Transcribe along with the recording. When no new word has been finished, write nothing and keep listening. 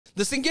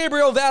The San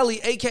Gabriel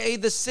Valley, aka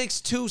the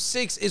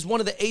 626, is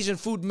one of the Asian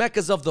food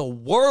meccas of the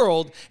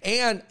world,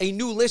 and a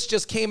new list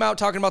just came out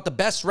talking about the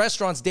best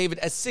restaurants, David.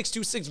 As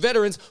 626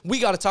 veterans, we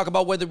got to talk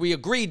about whether we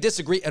agree,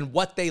 disagree, and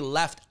what they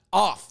left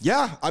off.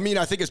 Yeah, I mean,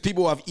 I think as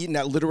people who have eaten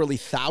at literally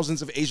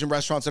thousands of Asian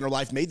restaurants in their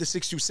life, made the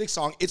 626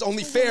 song, it's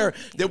only fair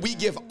that we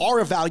give our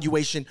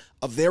evaluation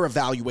of their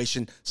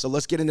evaluation. So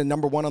let's get into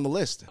number one on the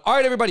list. All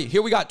right, everybody,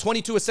 here we got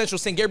 22 essential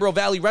San Gabriel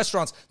Valley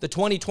restaurants, the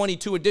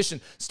 2022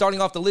 edition.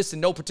 Starting off the list in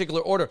no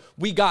particular order,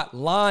 we got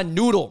Lan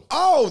Noodle.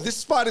 Oh, this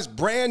spot is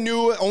brand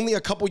new, only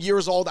a couple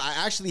years old. I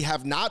actually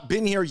have not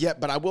been here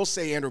yet, but I will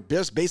say, Andrew,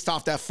 based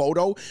off that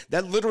photo,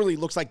 that literally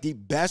looks like the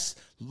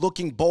best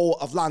looking bowl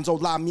of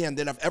Lanzhou La Mian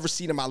that I've ever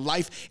seen in my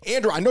life.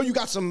 Andrew, I know you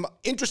got some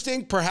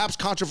interesting, perhaps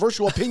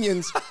controversial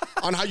opinions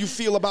on how you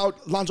feel about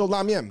Lanzhou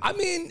La Mian. I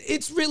mean,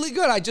 it's really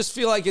good. I just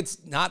feel like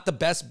it's not the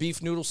best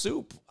beef noodle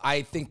soup.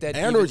 I think that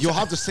Andrew, you'll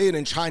have to say it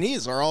in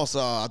Chinese or else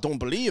I don't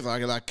believe.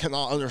 I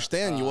cannot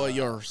understand what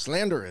your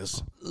slander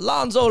is.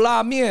 兰州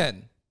拉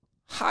面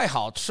还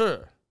好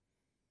吃，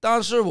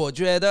但是我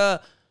觉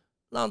得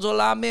兰州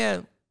拉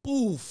面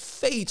不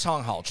非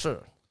常好吃。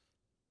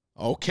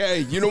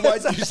 Okay, you know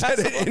what? You said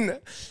it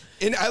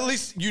in at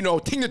least, you know,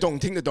 ting da dong,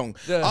 ting da dong.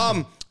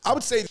 I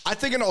would say, I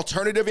think an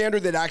alternative, Andrew,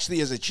 that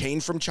actually is a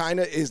chain from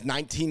China is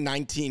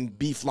 1919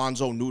 Beef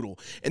Lanzhou Noodle.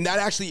 And that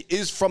actually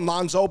is from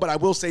Lanzhou, but I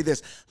will say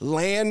this,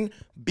 Lan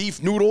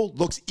Beef Noodle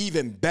looks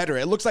even better.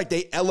 It looks like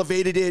they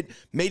elevated it,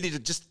 made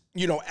it just,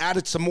 you know,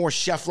 added some more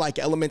chef-like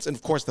elements. And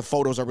of course, the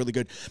photos are really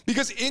good.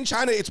 Because in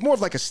China, it's more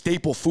of like a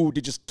staple food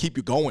to just keep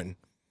you going.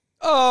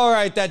 All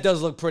right, that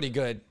does look pretty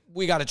good.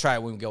 We got to try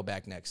it when we go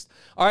back next.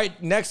 All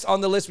right, next on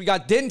the list, we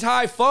got Din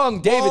Tai Fung.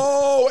 David.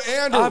 Oh,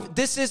 Andrew.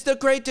 This is the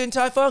great Din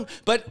Tai Fung.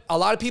 But a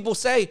lot of people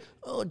say,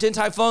 oh, Din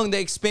Tai Fung,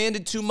 they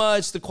expanded too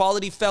much. The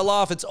quality fell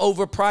off. It's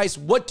overpriced.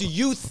 What do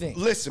you think?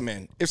 Listen,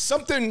 man, if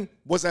something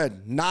was a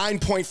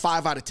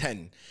 9.5 out of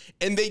 10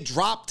 and they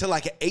dropped to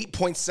like an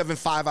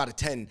 8.75 out of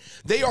 10,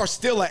 they are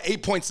still at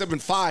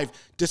 8.75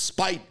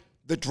 despite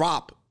the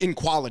drop in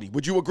quality.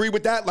 Would you agree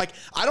with that? Like,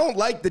 I don't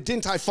like the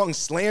Din Tai Fung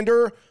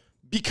slander,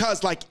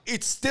 because, like,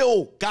 it's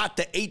still got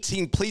the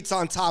 18 pleats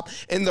on top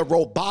and the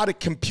robotic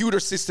computer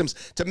systems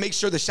to make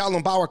sure the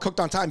Xiaolongbao are cooked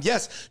on time.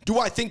 Yes, do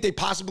I think they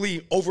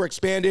possibly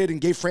overexpanded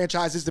and gave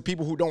franchises to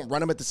people who don't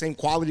run them at the same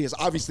quality as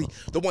obviously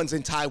the ones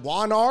in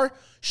Taiwan are?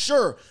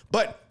 Sure,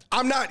 but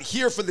I'm not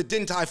here for the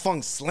Din Tai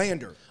Fung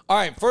slander. All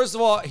right, first of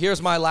all, here's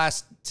my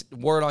last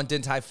word on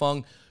Din Tai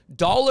Fung.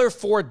 Dollar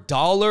for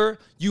dollar,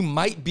 you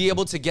might be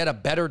able to get a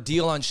better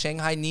deal on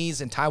Shanghainese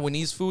and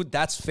Taiwanese food.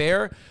 That's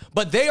fair.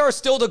 But they are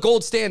still the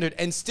gold standard,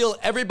 and still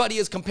everybody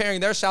is comparing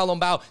their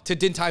Xiaolongbao to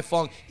Din Tai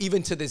Fung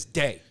even to this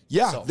day.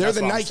 Yeah, so they're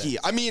the Nike.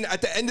 I mean,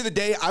 at the end of the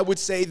day, I would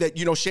say that,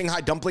 you know,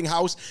 Shanghai Dumpling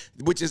House,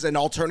 which is an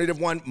alternative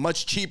one,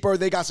 much cheaper.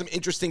 They got some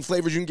interesting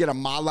flavors. You can get a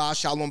mala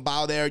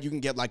Xiaolongbao there. You can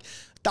get like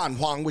Dan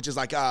Huang, which is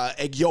like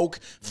egg yolk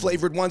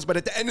flavored ones. But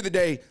at the end of the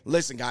day,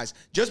 listen, guys,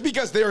 just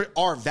because there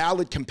are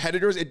valid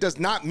competitors, it does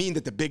not mean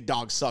that the big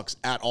dog sucks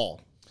at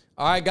all.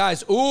 All right,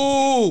 guys.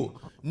 Ooh,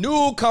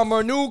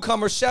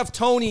 newcomer, Chef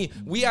Tony.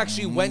 We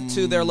actually went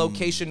to their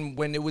location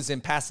when it was in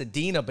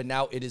Pasadena, but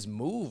now it is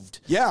moved.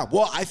 Yeah,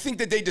 well, I think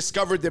that they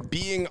discovered that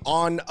being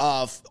on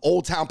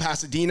Old Town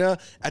Pasadena,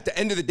 at the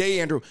end of the day,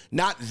 Andrew,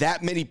 not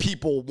that many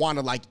people want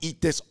to, like, eat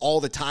this all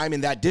the time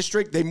in that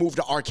district. They moved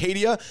to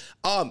Arcadia.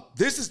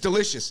 This is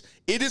delicious.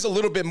 It is a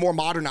little bit more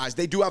modernized.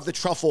 They do have the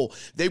truffle.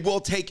 They will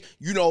take,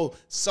 you know,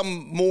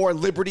 some more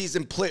liberties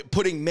in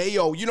putting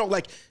mayo, you know,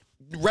 like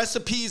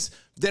recipes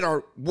that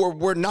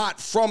were not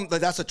from,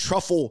 that's a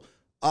truffle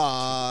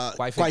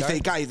guai fei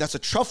gai. That's a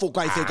truffle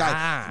guai fei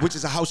gai, which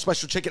is a house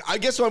special chicken. I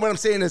guess what I'm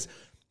saying is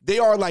they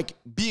are like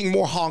being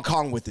more Hong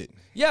Kong with it.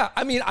 Yeah,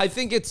 I mean, I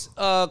think it's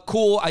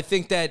cool. I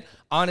think that,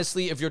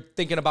 honestly, if you're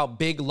thinking about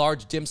big,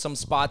 large dim sum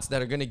spots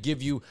that are going to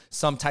give you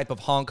some type of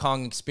Hong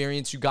Kong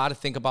experience, you got to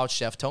think about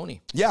Chef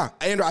Tony. Yeah,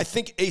 and I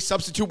think a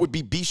substitute would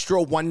be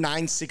Bistro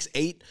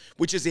 1968,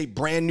 which is a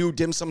brand new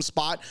dim sum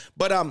spot.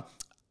 But I'm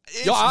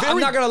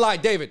not going to lie,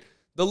 David.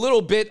 The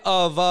little bit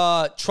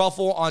of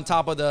truffle on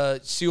top of the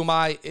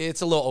siumai,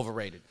 it's a little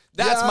overrated.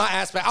 That's my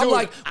aspect. I'm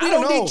like, we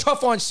don't need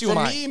truffle on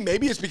siumai. For me,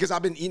 maybe it's because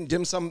I've been eating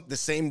dim sum the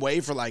same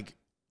way for like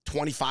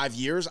 25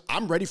 years.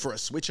 I'm ready for a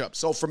switch up.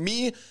 So for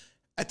me,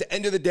 at the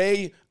end of the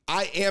day,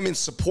 I am in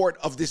support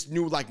of this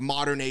new, like,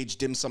 modern age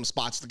dim sum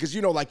spots because,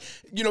 you know, like,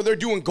 you know, they're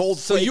doing gold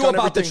flake. So you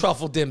about the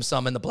truffle dim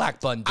sum and the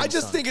black bun dim I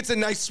just think it's a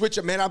nice switch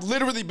up, man. I've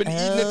literally been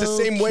eating it the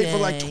same way for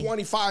like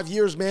 25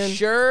 years, man.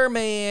 Sure,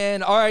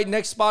 man. All right,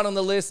 next spot on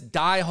the list,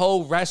 Dai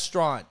Ho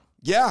Restaurant.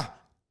 Yeah.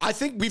 I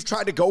think we've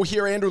tried to go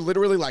here, Andrew,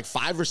 literally like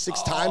 5 or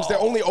 6 times. They're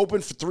only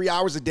open for 3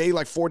 hours a day,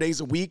 like 4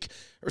 days a week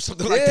or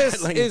something like that.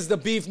 This is the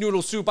beef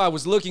noodle soup I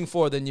was looking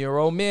for, the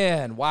Neuro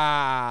man.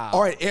 Wow.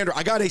 All right, Andrew,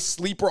 I got a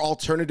sleeper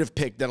alternative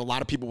pick that a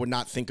lot of people would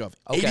not think of.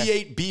 Okay.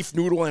 88 beef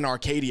noodle in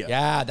Arcadia.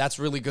 Yeah, that's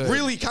really good.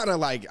 Really kind of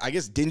like, I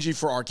guess, dingy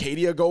for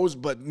Arcadia goes,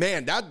 but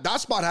man,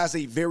 that spot has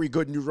a very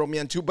good Neuro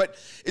Man too. But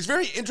it's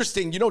very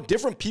interesting. You know,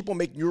 different people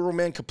make Neuro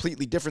Man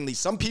completely differently.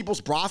 Some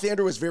people's broth,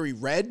 Andrew, is very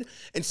red,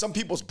 and some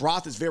people's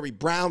broth is very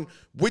brown.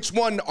 Which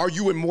one are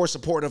you in more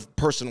support of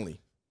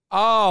personally?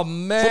 Oh,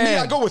 man. For me,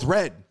 I go with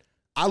red.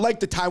 I like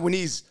the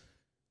Taiwanese,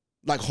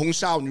 like Hong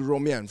Shao Neuro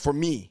Man, for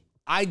me.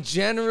 I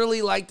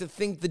generally like to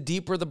think the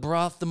deeper the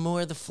broth, the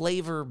more the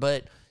flavor,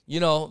 but, you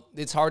know,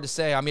 it's hard to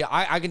say. I mean,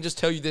 I can just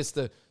tell you this,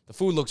 the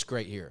food looks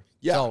great here.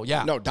 Yeah. So,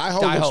 yeah. No, Dai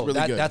Ho looks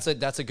really good.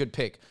 That's a good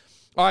pick.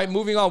 All right,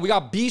 moving on. We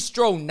got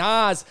Bistro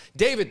Nas.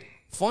 David,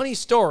 funny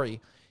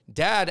story.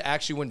 Dad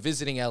actually went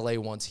visiting LA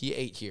once. He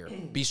ate here,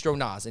 Bistro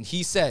Nas, and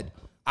he said,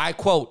 I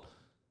quote,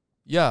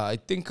 "Yeah, I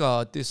think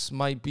this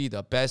might be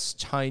the best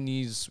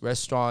Chinese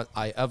restaurant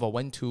I ever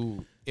went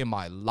to in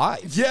my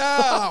life."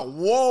 Yeah,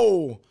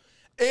 whoa.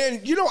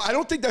 And, you know, I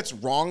don't think that's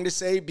wrong to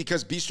say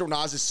because Bistro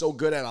Nas is so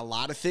good at a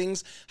lot of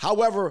things.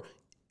 However,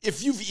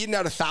 if you've eaten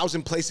at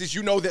 1,000 places,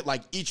 you know that,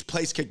 like, each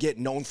place could get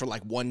known for,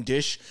 like, one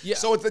dish. Yeah.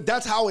 So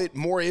that's how it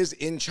more is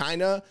in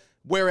China,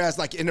 whereas,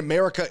 like, in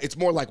America, it's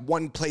more like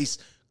one place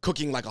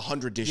cooking like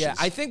 100 dishes. Yeah,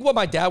 I think what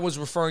my dad was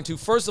referring to,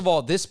 first of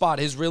all, this spot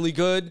is really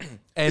good.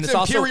 And it's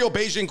Imperial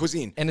Beijing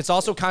cuisine. And it's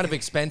also kind of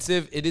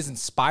expensive. It is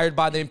inspired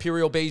by the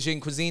Imperial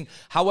Beijing cuisine.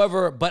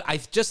 However, but I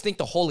just think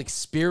the whole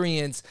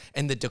experience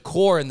and the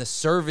decor and the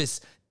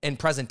service and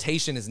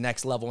presentation is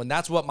next level. And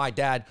that's what my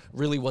dad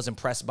really was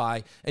impressed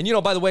by. And, you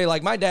know, by the way,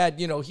 like my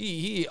dad, you know,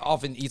 he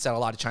often eats at a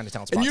lot of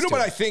Chinatown spots. And you know too.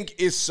 what I think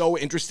is so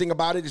interesting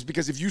about it is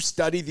because if you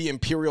study the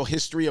imperial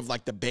history of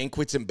like the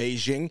banquets in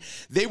Beijing,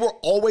 they were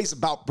always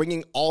about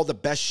bringing all the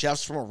best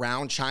chefs from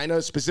around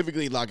China,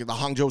 specifically like the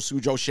Hangzhou,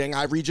 Suzhou,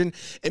 Shanghai region,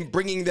 and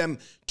bringing them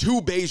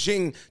to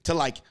Beijing to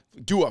like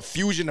do a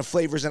fusion of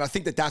flavors. And I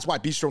think that that's why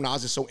Bistro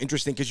Nas is so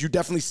interesting because you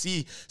definitely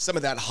see some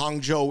of that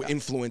Hangzhou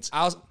influence.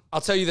 I'll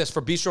tell you this,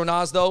 for Bistro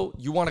Nas, though,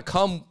 you want to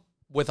come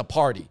with a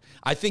party.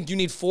 I think you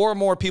need 4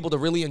 more people to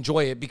really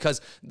enjoy it because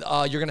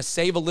you're going to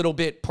save a little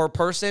bit per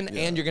person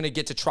and you're going to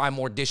get to try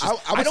more dishes.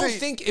 I don't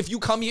think if you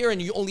come here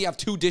and you only have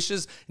 2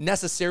 dishes,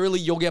 necessarily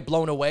you'll get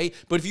blown away.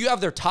 But if you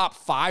have their top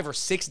 5 or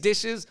 6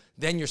 dishes,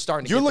 then you're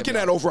starting to You're looking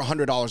at over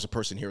 $100 a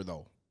person here,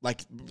 though.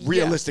 Like,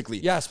 realistically.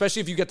 Yeah,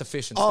 especially if you get the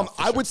fish and stuff.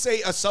 I would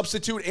say a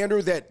substitute,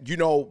 Andrew, that, you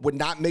know, would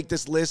not make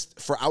this list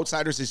for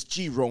outsiders is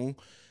Jirong.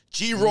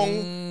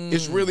 Jirong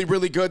is really,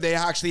 really good. They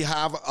actually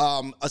have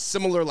a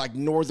similar, like,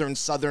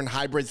 northern-southern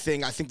hybrid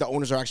thing. I think the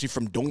owners are actually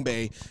from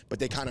Dongbei, but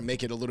they kind of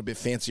make it a little bit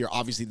fancier,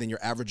 obviously, than your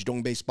average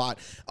Dongbei spot.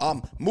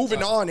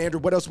 Moving on, Andrew,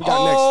 what else we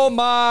got next? Oh,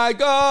 my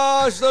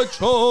gosh, the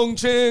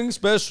Chongqing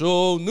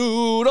special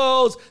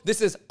noodles.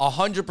 This is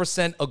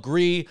 100%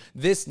 agree.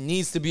 This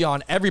needs to be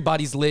on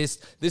everybody's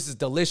list. This is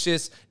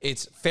delicious.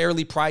 It's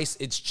fairly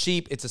priced. It's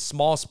cheap. It's a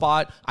small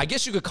spot. I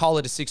guess you could call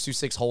it a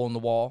 626 hole in the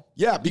wall.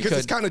 Yeah, because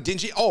it's kind of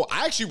dingy. Oh,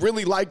 I actually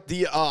really like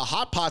the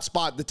hot pot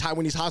spot, the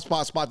Taiwanese hot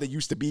pot spot that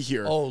used to be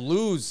here. Oh,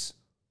 Lou's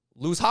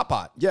Hot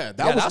Pot. Yeah,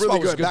 that was really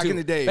good back in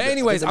the day. But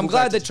anyways, I'm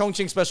glad that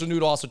Chongqing Special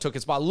Noodle also took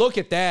its spot. Look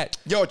at that.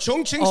 Yo,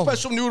 Chongqing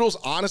Special Noodles,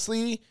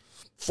 honestly,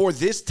 for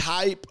this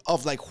type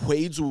of like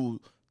Huizhu,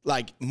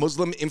 like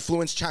Muslim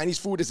influenced Chinese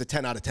food is a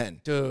 10 out of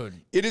 10. Dude.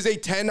 It is a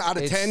 10 out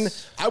of 10.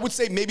 I would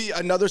say maybe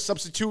another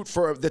substitute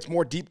for that's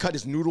more deep cut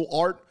is Noodle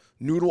Art.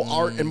 Noodle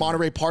Art in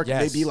Monterey Park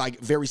may be like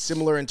very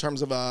similar in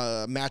terms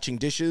of matching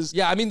dishes.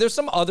 Yeah, I mean, there's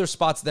some other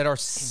spots that are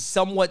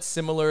somewhat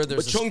similar.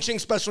 There's but Chongqing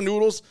Special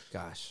Noodles,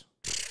 gosh,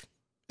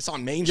 it's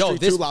on Main Street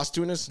too, Las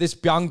Tunas. This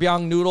biang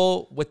biang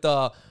noodle with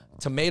the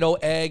tomato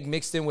egg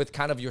mixed in with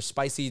kind of your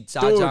spicy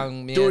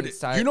jajang mian. Dude,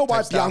 you know why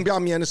biang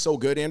biang mian is so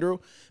good, Andrew?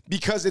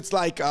 Because it's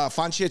like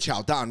fan xie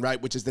chao dan,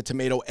 right? Which is the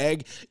tomato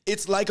egg.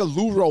 It's like a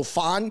lu rou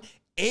fan,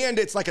 and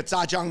it's like a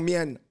jajang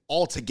mian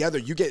all together.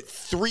 You get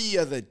 3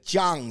 of the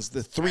jiangs,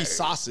 the 3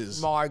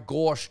 sauces. My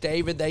gosh,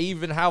 David, they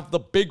even have the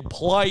big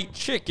plate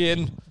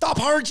chicken. Da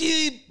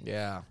Panji.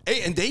 Yeah.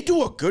 Hey, and they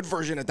do a good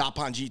version of Da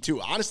Panji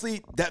too.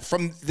 Honestly, that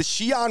from the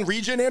Xi'an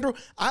region, Andrew,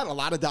 I had a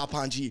lot of Da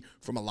Panji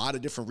from a lot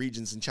of different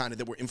regions in China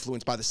that were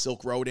influenced by the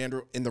Silk Road,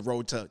 Andrew, in the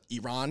road to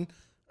Iran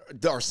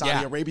or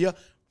Saudi Arabia.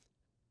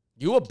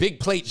 You a big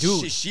plate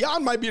dude.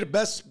 Xi'an might be the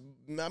best.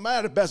 Might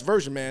have the best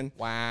version, man.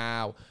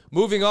 Wow.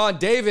 Moving on,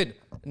 David,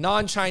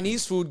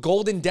 non-Chinese food,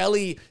 Golden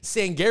Deli,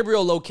 San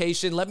Gabriel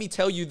location. Let me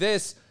tell you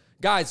this,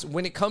 guys,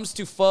 when it comes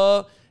to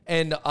pho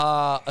and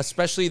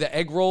especially the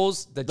egg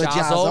rolls, the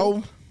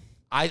jiazo,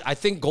 I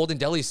think Golden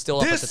Deli is still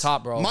up at the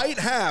top, bro. Might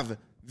have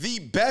the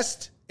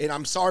best and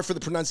I'm sorry for the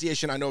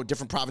pronunciation. I know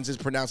different provinces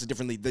pronounce it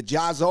differently. The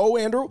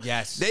Jiazhou, Andrew.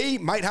 Yes. They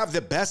might have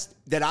the best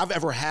that I've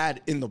ever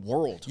had in the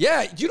world.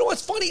 Yeah, you know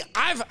what's funny?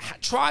 I've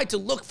tried to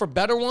look for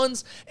better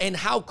ones, and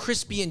how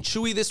crispy and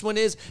chewy this one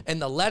is,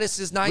 and the lettuce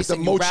is nice. With the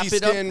and you mochi wrap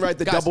it skin, up. right?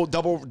 The Guys,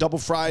 double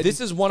fried. This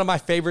is one of my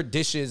favorite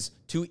dishes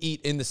to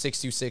eat in the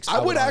 626. I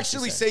would honestly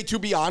actually say, to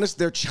be honest,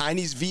 their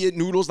Chinese Viet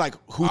noodles, like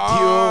Hue Tio,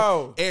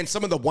 Oh. and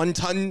some of the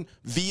wonton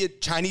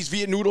Chinese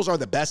Viet noodles are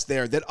the best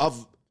there.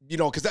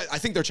 Because I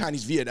think they're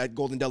Chinese Viet at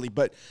Golden Deli.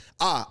 But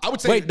I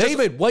would say, Wait,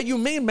 David, what you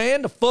mean,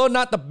 man? The pho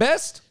not the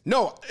best?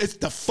 no, it's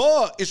the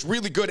pho is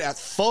really good at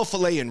pho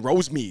filet and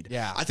roast meat.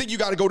 Yeah. I think you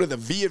got to go to the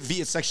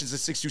Viet sections of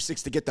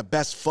 626 to get the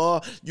best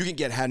pho. You can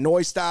get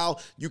Hanoi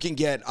style, you can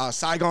get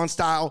Saigon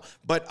style,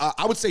 but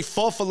I would say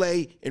pho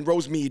filet and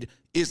roast meat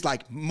is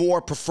like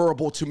more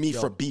preferable to me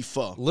for beef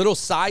pho. Little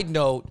side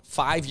note,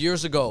 5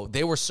 years ago,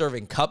 they were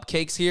serving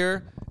cupcakes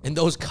here, and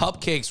those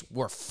cupcakes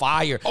were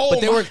fire. Oh,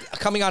 but they were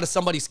coming out of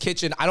somebody's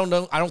kitchen. I don't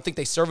know. I don't think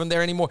they serve them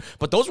there anymore.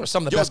 But those were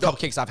some of the best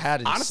cupcakes I've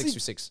had in honestly,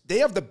 626. They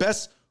have the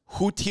best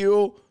Hue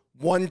Tio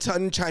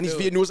wonton Chinese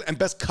Viet noodles and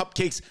best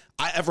cupcakes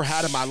I ever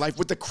had in my life.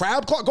 With the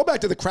crab claw, go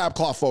back to the crab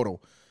claw photo.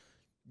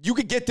 You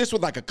could get this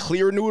with like a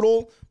clear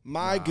noodle.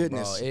 My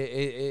goodness.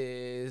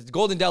 Bro,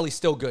 Golden Deli's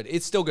still good.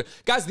 It's still good.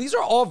 Guys, these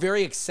are all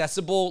very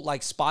accessible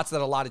like spots that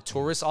a lot of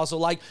tourists also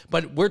like,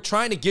 but we're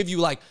trying to give you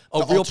like a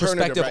The real alternative,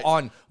 perspective right.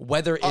 on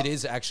whether it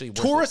is actually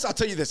worth Tourists, I'll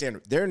tell you this,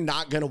 Andrew, they're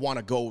not going to want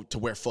to go to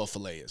where pho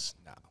filet is.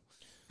 it.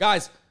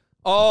 Guys,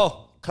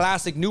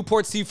 classic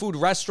Newport Seafood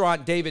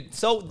Restaurant, David.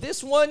 So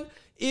this one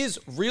is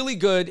really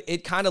good.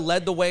 It kind of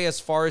led the way as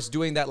far as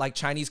doing that like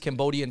Chinese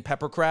Cambodian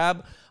pepper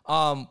crab,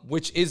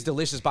 which is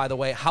delicious, by the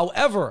way.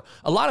 However,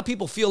 a lot of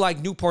people feel like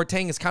Newport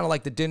Tang is kind of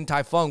like the Din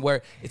Tai Fung,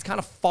 where it's kind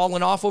of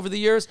fallen off over the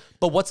years.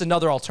 But what's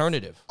another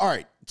alternative? All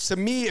right. To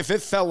me, if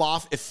it fell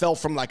off, it fell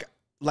from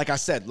like I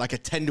said, like a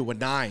 10 to a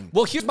 9.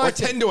 Well, here's my or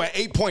 10 to an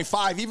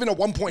 8.5. Even a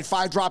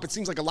 1.5 drop, it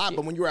seems like a lot,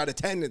 but when you're at a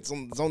 10, it's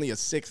only a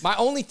 6. My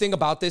only thing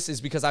about this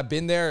is because I've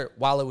been there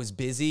while it was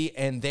busy,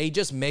 and they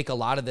just make a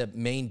lot of the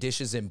main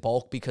dishes in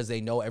bulk because they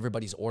know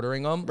everybody's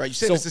ordering them. Right. You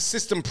said it's a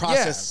system Yeah,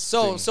 process.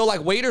 so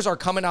like waiters are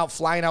coming out,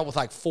 flying out with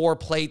like 4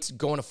 plates,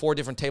 going to 4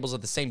 different tables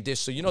of the same dish.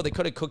 So, they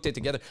could have cooked it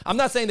together. I'm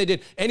not saying they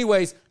did.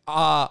 Anyways,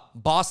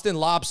 Boston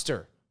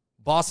Lobster.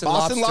 Boston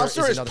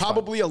Lobster is another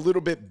probably a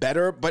little bit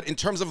better, but in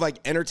terms of like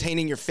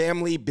entertaining your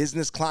family,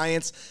 business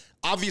clients,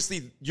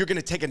 obviously you're going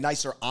to take a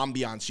nicer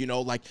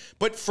ambiance,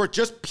 but for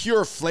just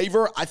pure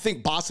flavor, I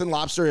think Boston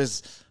Lobster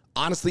is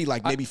honestly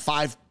like maybe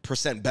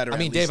 5% better. I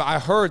mean, Dave, I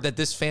heard that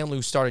this family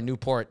who started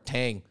Newport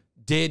Tang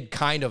did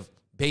kind of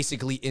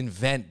basically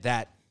invent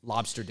that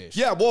lobster dish.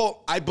 Yeah,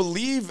 well, I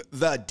believe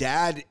the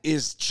dad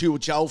is Chiu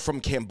Jiao from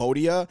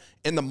Cambodia,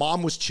 and the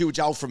mom was Chiu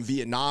Jiao from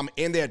Vietnam,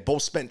 and they had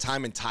both spent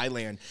time in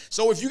Thailand.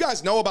 So if you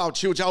guys know about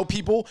Chiu Jiao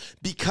people,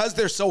 because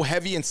they're so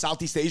heavy in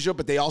Southeast Asia,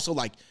 but they also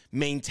like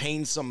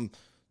maintain some,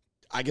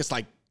 I guess,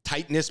 like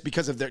tightness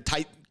because of their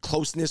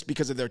closeness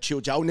because of their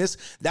Chiu Jiao-ness,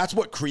 that's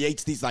what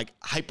creates these like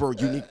hyper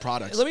unique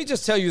products. Let me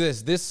just tell you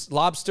this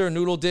lobster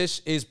noodle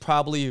dish is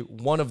probably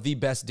one of the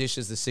best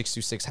dishes the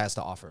 626 has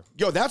to offer.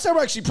 Yo, that's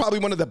actually probably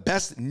one of the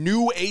best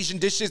new Asian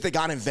dishes that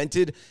got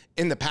invented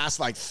in the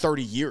past like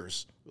 30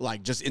 years,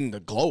 like just in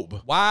the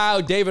globe. Wow,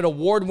 David,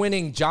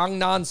 award-winning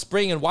Jiangnan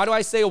Spring. And why do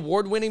I say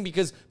award-winning?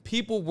 Because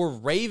people were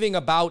raving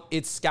about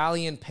its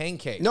scallion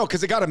pancake. No,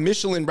 because it got a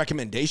Michelin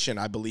recommendation,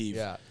 I believe.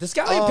 Yeah. The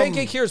scallion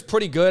pancake here is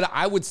pretty good.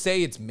 I would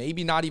say it's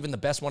maybe not even the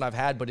best one I've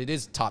had, but it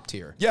is top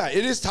tier. Yeah,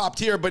 it is top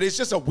tier, but it's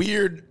just a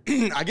weird,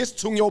 I guess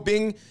Tung Yo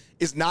Bing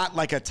is not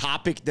like a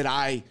topic that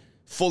I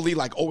fully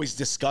like always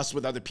discuss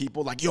with other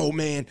people. Like, yo,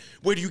 man,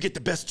 where do you get the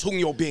best Tung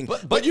Yo Bing?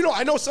 But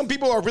I know some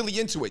people are really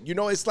into it.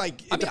 It's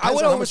like, I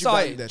would always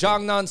say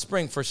Jiangnan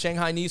Spring for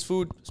Shanghainese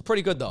food. It's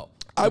pretty good, though.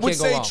 I would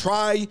say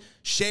try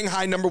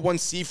Shanghai #1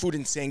 seafood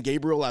in San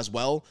Gabriel as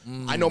well.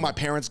 I know my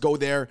parents go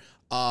there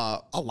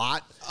a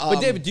lot. But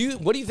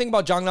David, what do you think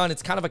about Jiangnan?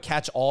 It's kind of a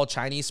catch-all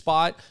Chinese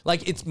spot.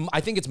 Like I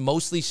think it's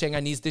mostly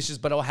Shanghainese dishes,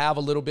 but it'll have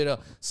a little bit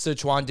of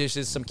Sichuan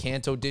dishes, some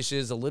Canto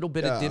dishes, a little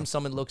bit of dim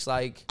sum. It looks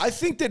like. I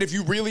think that if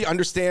you really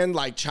understand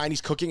like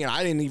Chinese cooking, and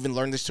I didn't even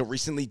learn this till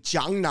recently,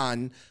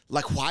 Jiangnan,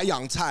 like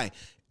Huayang Cai,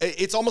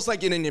 it's almost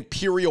like in an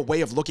imperial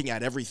way of looking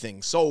at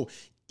everything. So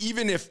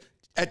even if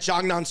at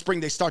Jiangnan Spring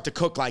they start to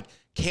cook like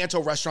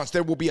Canto restaurants,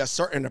 there will be a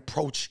certain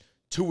approach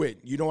to it.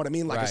 You know what I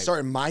mean? Like a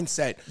certain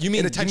mindset. You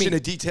mean attention to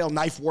detail,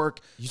 knife work,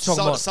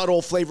 about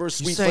subtle flavors,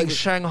 sweet flavors.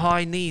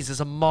 Shanghainese is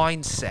a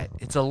mindset.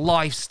 It's a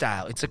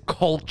lifestyle. It's a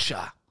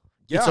culture.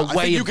 Yeah, it's a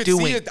way of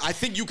doing it. I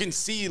think you can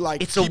see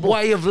like it's a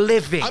way of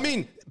living. I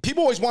mean,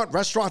 people always want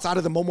restaurants out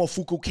of the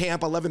Momofuku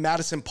camp, 11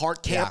 Madison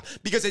Park camp,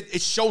 because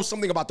it shows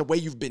something about the way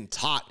you've been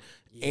taught.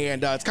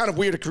 And it's kind of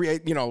weird to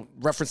create,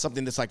 reference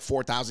something that's like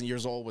 4,000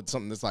 years old with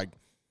something that's like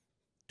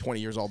 20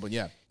 years old. But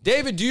yeah.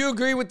 David, do you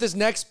agree with this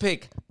next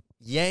pick?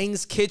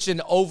 Yang's Kitchen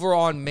over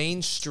on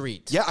Main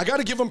Street. Yeah, I got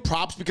to give them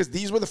props because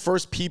these were the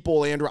first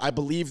people, Andrew, I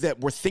believe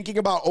that were thinking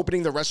about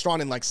opening the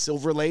restaurant in like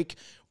Silver Lake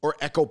or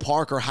Echo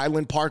Park or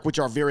Highland Park, which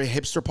are very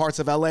hipster parts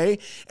of LA.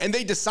 And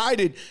they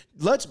decided,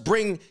 let's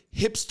bring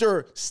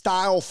hipster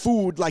style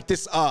food like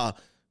this,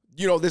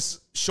 this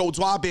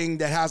shouzhuabing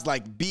that has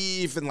like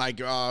beef and like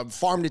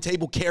farm to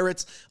table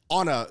carrots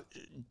on a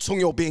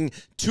Bing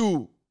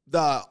to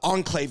the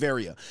enclave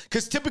area.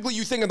 Because typically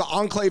you think of the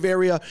enclave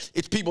area,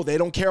 it's people, they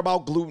don't care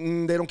about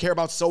gluten, they don't care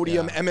about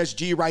sodium,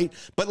 MSG, right?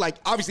 But like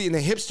obviously in the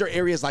hipster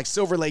areas like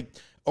Silver Lake,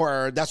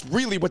 or that's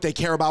really what they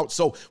care about.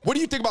 So what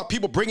do you think about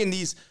people bringing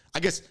these, I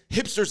guess,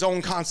 hipster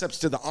zone concepts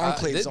to the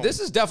enclave zone? This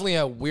is definitely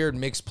a weird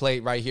mixed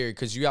plate right here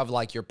because you have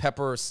like your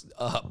pepper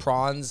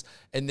prawns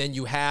and then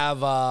you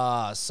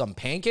have some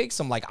pancakes,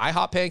 some like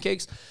IHOP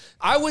pancakes.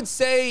 I would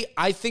say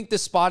I think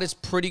this spot is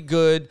pretty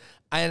good.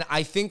 And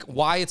I think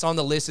why it's on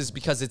the list is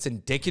because it's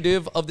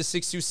indicative of the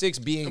 626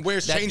 being where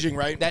it's changing,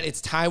 right? That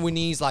it's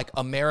Taiwanese, like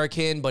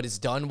American, but it's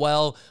done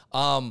well.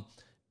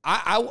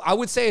 I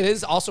would say it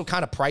is also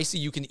kind of pricey.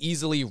 You can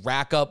easily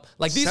rack up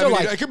like these 70,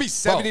 are like it could be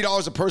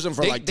 $70 a person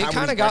for like they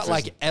kind of got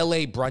like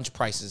LA brunch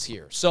prices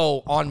here.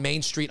 So on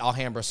Main Street,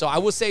 Alhambra. So I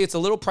would say it's a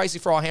little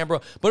pricey for Alhambra,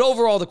 but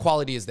overall the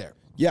quality is there.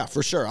 Yeah,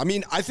 for sure. I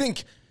mean, I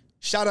think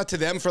shout out to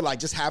them for like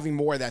just having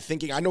more of that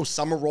thinking. I know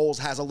Summer Rolls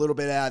has a little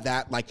bit of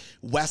that like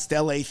West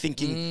LA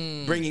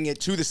thinking, bringing it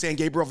to the San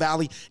Gabriel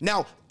Valley.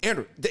 Now,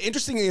 Andrew,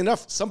 interestingly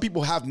enough, some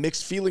people have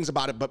mixed feelings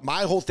about it, but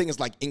my whole thing is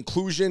like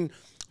inclusion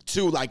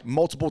to like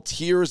multiple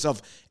tiers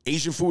of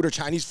Asian food or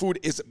Chinese food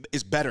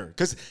is better.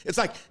 Because it's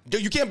like,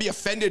 you can't be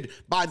offended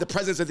by the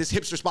presence of this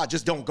hipster spot.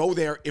 Just don't go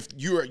there if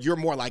you're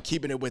more like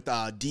keeping it with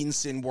Dean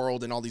Sin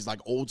World and all these like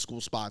old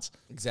school spots.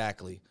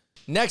 Exactly.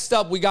 Next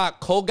up, we got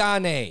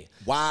Kogane.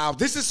 Wow,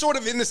 this is sort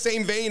of in the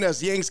same vein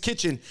as Yang's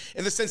Kitchen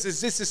in the sense that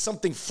this is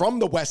something from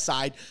the West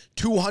Side,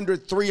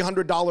 $200,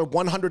 $300,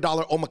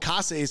 $100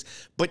 omakases,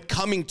 but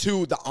coming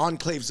to the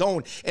enclave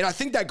zone. And I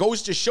think that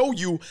goes to show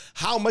you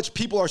how much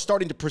people are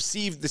starting to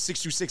perceive the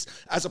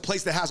 626 as a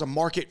place that has a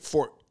market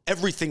for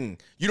everything.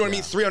 You know what I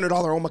mean? $300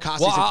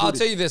 omakases. Well, I'll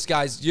tell you this,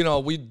 guys. You know,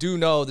 we do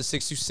know the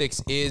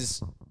 626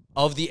 is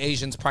of the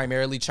Asians,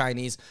 primarily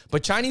Chinese,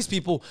 but Chinese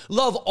people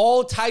love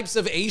all types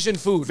of Asian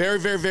food. Very,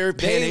 very, very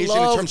pan-Asian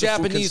in terms of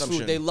Japanese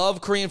food. They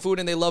love Korean food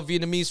and they love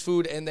Vietnamese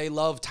food and they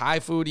love Thai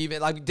food even.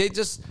 Like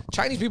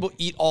Chinese people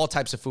eat all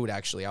types of food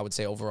actually, I would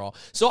say overall.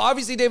 So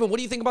obviously, David, what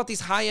do you think about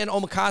these high-end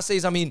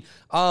omakases? I mean,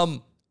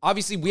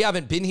 obviously we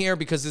haven't been here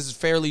because this is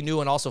fairly new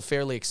and also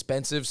fairly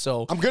expensive.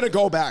 So I'm going to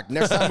go back.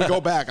 Next time we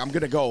go back, I'm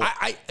going to go.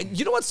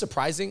 You know what's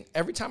surprising?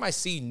 Every time I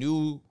see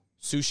new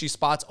sushi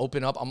spots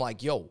open up, I'm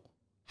like, yo,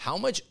 how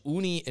much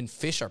uni and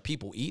fish are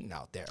people eating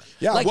out there?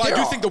 Yeah, like, well, I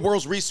do think the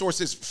world's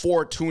resources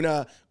for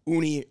tuna,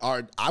 uni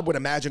are, I would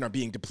imagine, are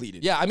being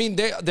depleted. Yeah, I mean,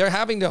 they're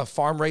having to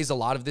farm raise a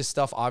lot of this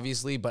stuff,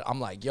 obviously, but I'm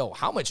like, yo,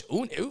 how much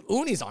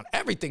uni's on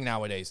everything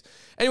nowadays?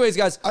 Anyways,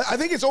 guys. I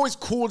think it's always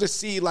cool to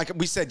see, like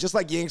we said, just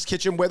like Yang's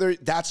Kitchen, whether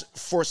that's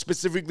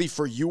specifically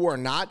for you or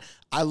not,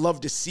 I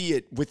love to see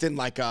it within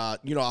like a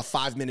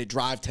 5-minute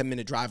drive,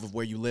 10-minute drive of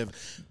where you live.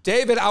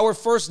 David, our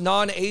first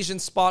non-Asian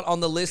spot on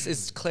the list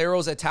is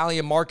Claro's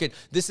Italian Market.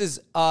 This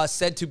is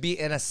said to be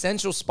an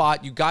essential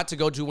spot you got to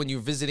go to when you're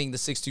visiting the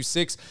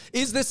 626.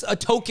 Is this a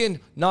token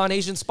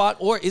non-Asian spot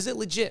or is it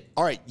legit?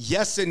 All right,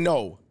 yes and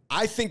no.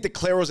 I think the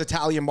Claro's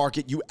Italian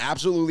Market, you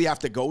absolutely have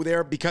to go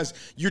there because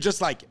you're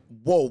just like,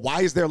 whoa,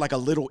 why is there like a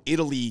little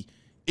Italy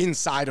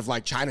inside of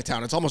like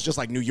Chinatown? It's almost just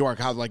like New York,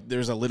 how like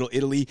there's a little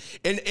Italy.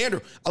 And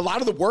Andrew, a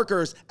lot of the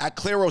workers at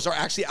Claro's are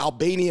actually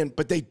Albanian,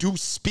 but they do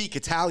speak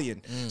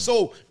Italian.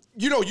 So,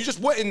 you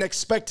just wouldn't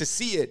expect to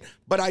see it.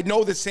 But I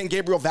know that San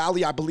Gabriel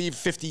Valley, I believe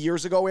 50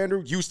 years ago,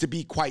 Andrew, used to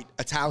be quite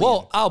Italian.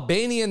 Well,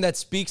 Albanian that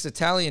speaks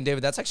Italian,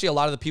 David, that's actually a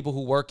lot of the people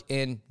who work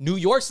in New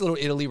York's Little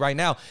Italy right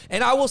now.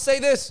 And I will say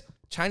this,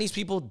 Chinese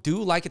people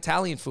do like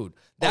Italian food.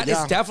 That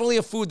is definitely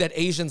a food that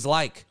Asians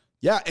like.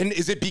 Yeah, and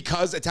is it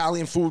because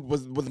Italian food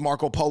with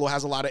Marco Polo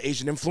has a lot of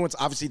Asian influence?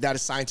 Obviously, that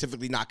is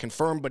scientifically not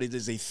confirmed, but it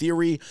is a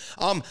theory.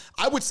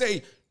 I would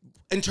say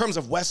in terms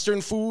of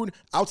Western food,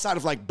 outside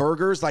of like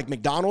burgers, like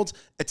McDonald's,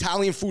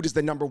 Italian food is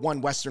the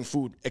 #1 Western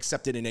food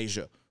accepted in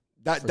Asia.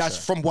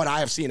 That's from what I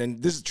have seen,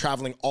 and this is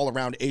traveling all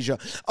around Asia.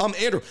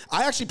 Andrew,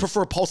 I actually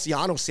prefer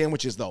Pulciano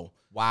sandwiches, though.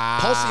 Wow.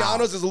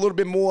 Pulciano's is a little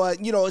bit more,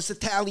 it's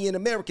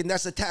Italian-American.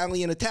 That's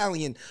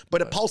Italian.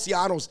 But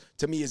Pulciano's,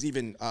 to me, is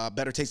even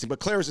better tasting. But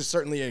Claire's is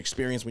certainly an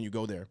experience when you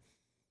go there.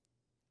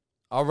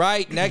 All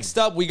right, next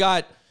up, we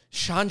got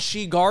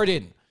Shanxi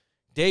Garden.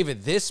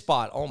 David, this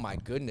spot, oh my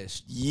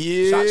goodness.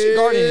 Yeah, Shanxi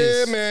Garden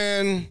is,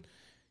 man.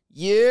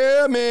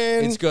 Yeah,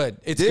 man. It's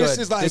good. This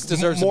is like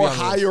more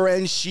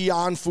higher-end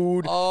Xi'an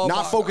food,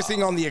 not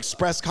focusing on the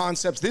express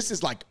concepts. This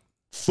is like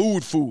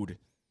food.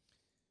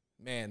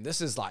 Man, this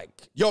is like...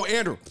 Yo,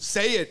 Andrew,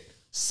 say it.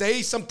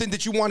 Say something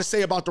that you want to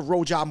say about the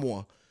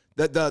Rojamua.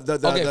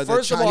 Okay,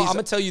 first of all, I'm going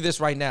to tell you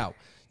this right now.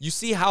 You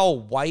see how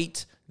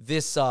white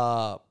this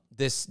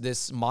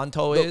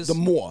manto is? The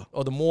moa.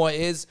 Or the moa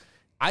is?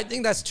 I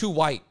think that's too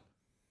white.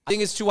 I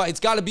think it's too white.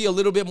 It's got to be a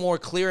little bit more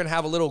clear and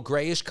have a little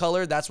grayish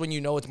color. That's when you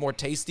know it's more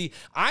tasty.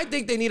 I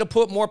think they need to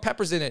put more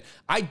peppers in it.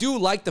 I do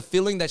like the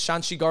filling that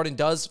Shanxi Garden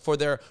does for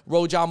their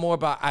rojia mo,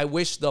 but I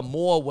wish the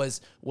mo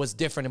was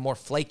different and more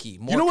flaky.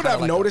 More you know what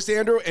I've noticed,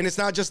 Andrew? And it's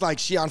not just like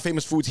Xi'an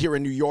Famous Foods here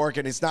in New York,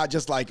 and it's not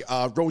just like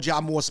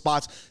rojia mo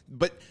spots.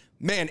 But,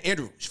 man,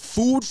 Andrew,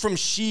 food from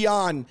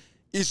Xi'an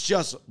is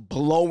just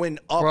blowing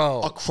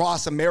up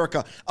across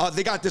America.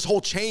 They got this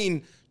whole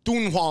chain,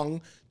 Dunhuang.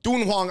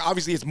 Dunhuang,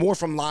 obviously, is more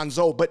from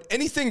Lanzhou, but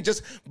anything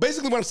just,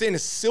 basically what I'm saying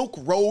is Silk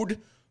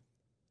Road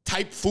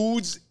type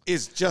foods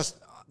is just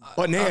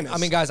bananas. I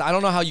mean, guys, I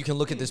don't know how you can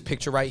look at this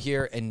picture right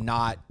here and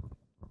not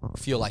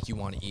feel like you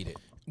want to eat it.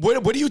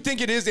 What do you think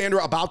it is,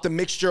 Andrew, about the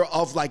mixture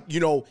of, like, you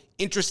know,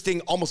 interesting,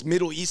 almost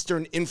Middle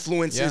Eastern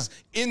influences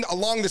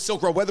along the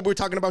Silk Road, whether we're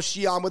talking about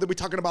Xi'an, whether we're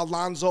talking about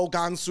Lanzhou,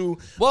 Gansu?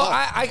 Well,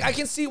 I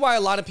can see why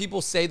a lot of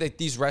people say that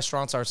these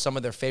restaurants are some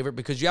of their favorite,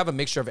 because you have a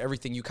mixture of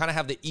everything. You kind of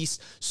have the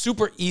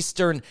super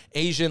Eastern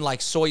Asian, like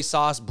soy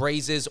sauce,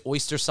 braises,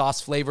 oyster sauce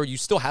flavor. You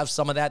still have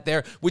some of that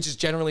there, which is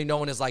generally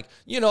known as, like,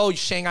 you know,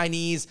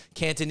 Shanghainese,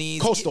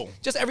 Cantonese. Coastal.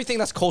 Just everything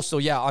that's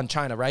coastal, on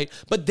China, right?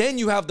 But then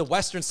you have the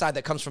Western side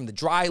that comes from the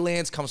dry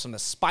lands, comes from the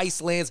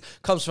spice lands,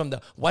 comes from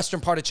the Western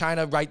part of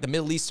China, right? The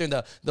Middle Eastern,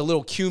 the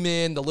little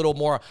cumin, the little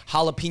more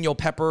jalapeno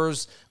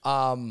peppers.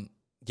 I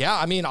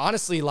mean,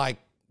 honestly, like,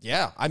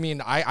 I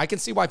mean, I can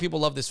see why people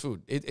love this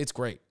food. It's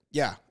great.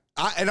 Yeah.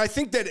 And I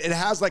think that it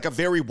has like a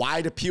very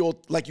wide appeal,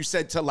 like you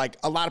said, to like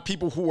a lot of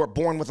people who are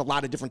born with a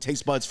lot of different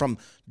taste buds from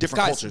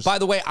different cultures. By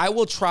the way, I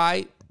will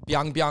try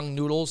biang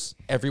noodles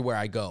everywhere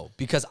I go,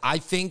 because I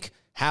think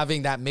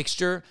having that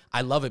mixture,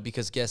 I love it,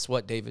 because guess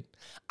what, David?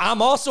 I'm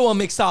also a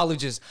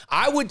mixologist.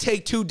 I would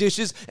take two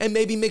dishes and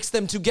maybe mix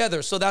them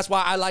together. So that's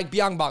why I like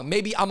biangbang.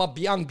 Maybe I'm a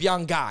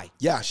biang guy.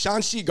 Yeah,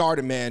 Shanxi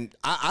Garden, man.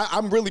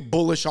 I'm really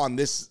bullish on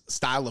this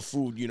style of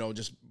food, you know,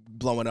 just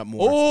blowing up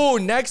more. Oh,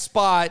 next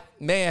spot,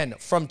 man,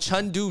 from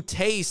Chengdu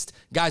Taste.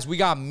 Guys, we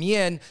got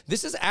Mian.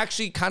 This is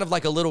actually kind of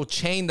like a little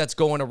chain that's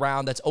going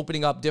around that's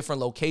opening up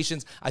different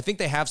locations. I think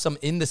they have some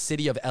in the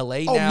city of LA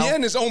now. Oh,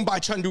 Mian is owned by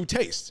Chengdu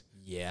Taste.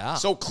 Yeah.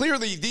 So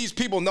clearly these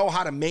people know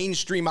how to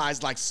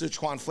mainstreamize like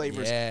Sichuan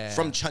flavors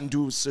from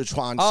Chengdu,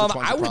 Sichuan.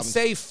 I would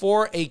say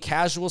for a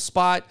casual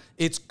spot,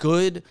 it's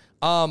good.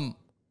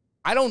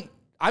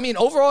 I mean,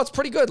 overall, it's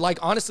pretty good. Like,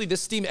 honestly, this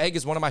steamed egg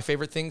is one of my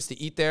favorite things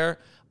to eat there,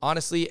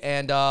 honestly.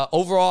 And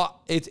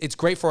overall, it's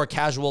great for a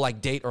casual, like,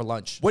 date or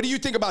lunch. What do you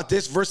think about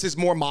this versus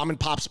more mom and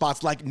pop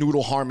spots like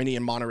Noodle Harmony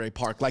in Monterey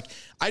Park? Like,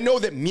 I know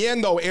that Mian,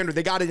 though, Andrew,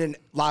 they got it in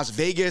Las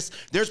Vegas.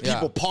 There's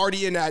people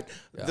partying at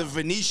the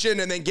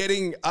Venetian and then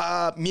getting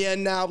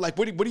Mian now. Like,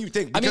 what do you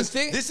think? Because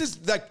this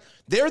is, like,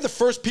 they're the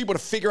first people to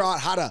figure out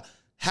how to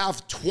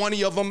have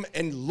 20 of them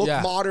and look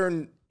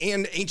modern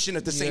and ancient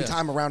at the same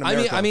time around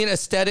America. I mean,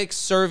 aesthetic,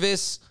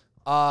 service,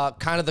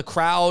 kind of the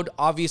crowd.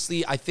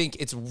 Obviously, I think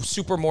it's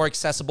super more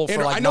accessible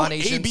for like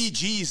non-Asians. I know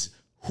ABGs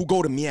who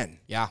go to Mian.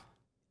 Yeah.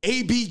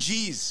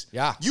 ABGs.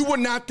 Yeah. You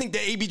would not think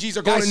that ABGs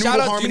are going to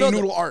Noodle Harmony,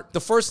 Noodle Art.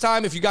 The first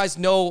time, if you guys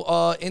know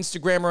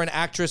Instagrammer and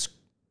actress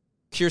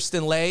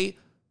Kirsten Lay,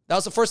 that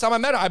was the first time I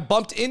met her. I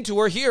bumped into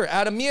her here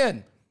at a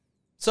Mian.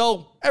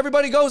 So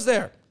everybody goes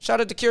there.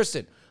 Shout out to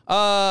Kirsten.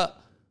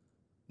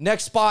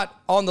 Next spot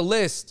on the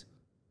list,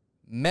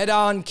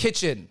 Medan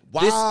Kitchen.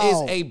 Wow. This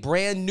is a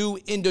brand new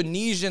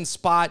Indonesian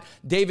spot.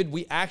 David,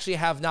 we actually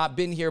have not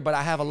been here, but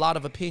I have a lot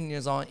of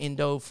opinions on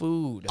Indo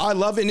food. I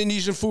love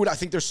Indonesian food. I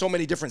think there's so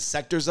many different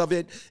sectors of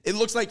it. It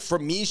looks like, for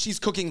me, she's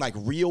cooking like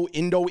real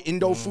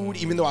Indo food,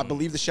 even though I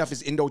believe the chef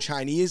is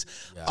Indo-Chinese.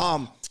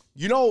 Yeah.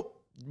 You know,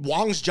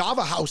 Wong's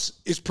Java House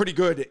is pretty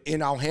good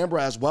in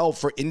Alhambra as well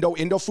for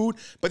Indo food.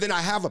 But then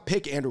I have a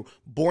pick, Andrew.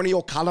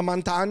 Borneo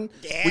Kalimantan,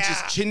 which is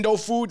Chindo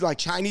food, like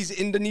Chinese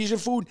Indonesian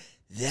food.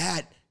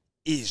 That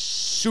is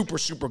super,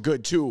 super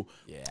good too.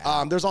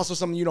 Yeah. There's also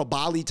some, you know,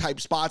 Bali type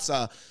spots.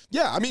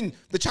 Yeah, I mean,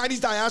 the Chinese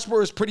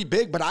diaspora is pretty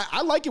big, but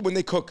I like it when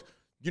they cook,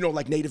 you know,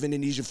 like native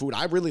Indonesian food.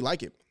 I really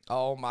like it.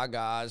 Oh my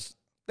gosh.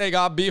 They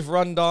got beef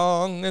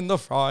rendang and the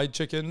fried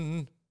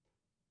chicken.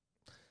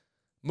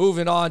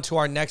 Moving on to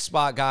our next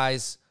spot,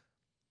 guys.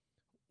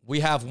 We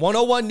have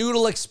 101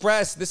 Noodle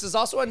Express. This is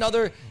also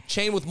another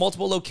chain with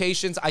multiple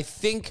locations. I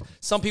think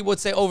some people would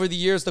say over the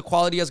years the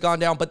quality has gone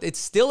down, but it's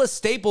still a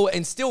staple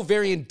and still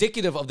very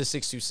indicative of the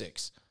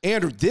 626.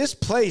 Andrew, this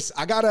place,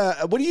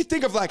 what do you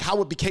think of like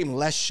how it became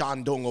less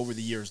Shandong over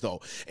the years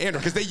though? Andrew,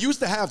 because they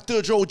used to have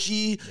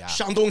Dezhouji,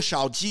 Shandong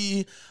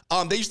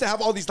Shaoji. They used to have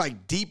all these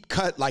like deep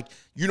cut, like,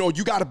 you know,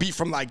 you got to be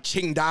from like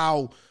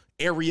Qingdao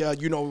area,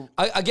 you know.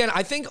 Again,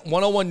 I think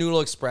 101 Noodle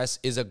Express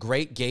is a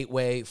great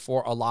gateway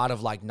for a lot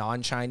of like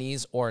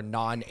non-Chinese or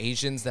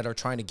non-Asians that are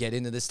trying to get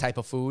into this type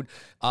of food,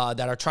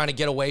 that are trying to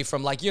get away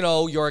from like, you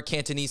know, your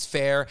Cantonese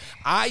fare.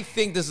 I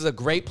think this is a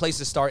great place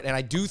to start, and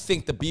I do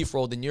think the beef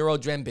roll, the Nero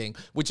Drenbing,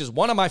 which is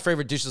one of my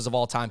favorite dishes of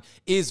all time,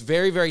 is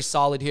very, very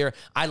solid here.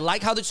 I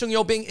like how the Chung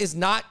Yo Bing is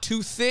not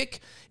too thick.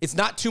 It's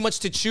not too much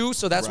to chew,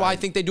 so that's why I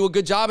think they do a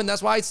good job, and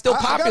that's why it's still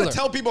popular. I gotta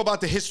tell people about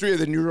the history of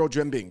the Nero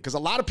Drenbing, because a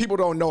lot of people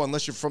don't know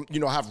unless you're from,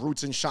 have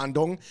roots in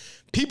Shandong.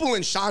 People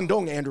in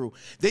Shandong, Andrew,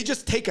 they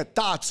just take a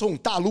da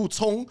lu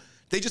cong.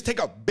 They just take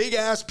a big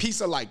ass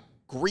piece of like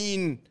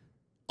green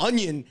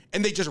onion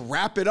and they just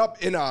wrap it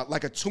up in a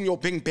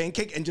Tsungyou Bing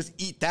pancake and just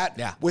eat that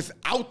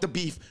without the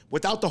beef,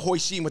 without the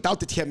hoisin, without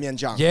the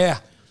tianmianjiang. Yeah.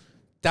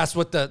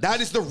 That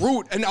is the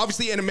root. And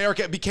obviously in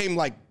America, it became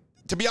like,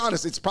 to be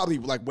honest, it's probably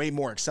like way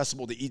more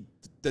accessible to eat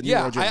than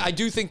I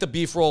do think the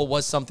beef roll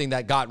was something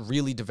that got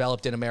really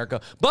developed in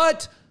America.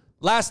 But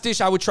last dish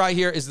I would try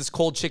here is this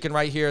cold chicken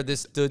right here.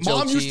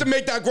 Mom used to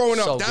make that growing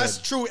up. That's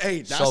good. true.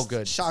 Hey, that's so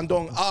good.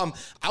 Shandong.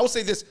 I will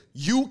say this: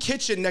 Yu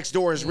Kitchen next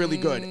door is really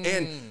good,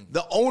 and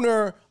the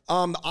owner,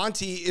 the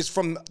auntie, is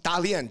from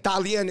Dalian.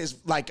 Dalian is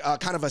like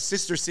kind of a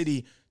sister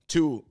city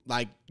to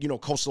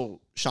coastal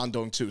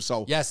Shandong too.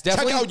 So yes,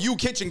 definitely check out Yu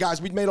Kitchen,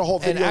 guys. We made a whole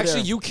video. And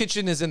actually, there. Yu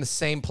Kitchen is in the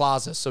same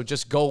plaza, so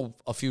just go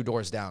a few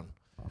doors down.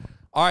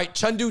 All right,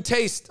 Chengdu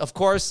Taste, of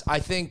course. I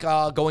think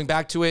going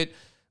back to it,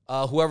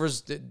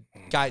 whoever's the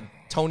guy,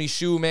 Tony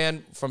Shu,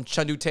 man, from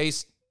Chengdu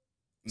Taste,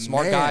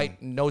 smart guy,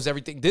 knows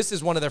everything. This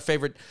is one of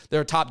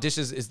their top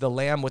dishes is the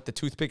lamb with the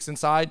toothpicks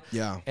inside.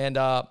 Yeah. And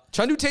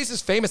Chengdu Taste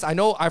is famous. I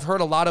know I've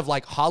heard a lot of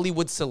like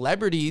Hollywood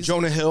celebrities.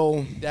 Jonah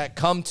Hill. That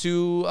come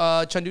to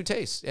Chengdu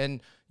Taste. And,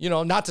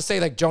 not to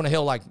say like Jonah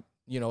Hill, like,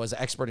 is an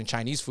expert in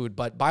Chinese food,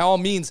 but by all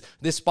means,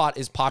 this spot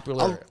is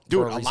popular.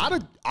 Dude, a lot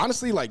of,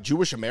 honestly, like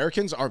Jewish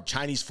Americans are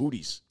Chinese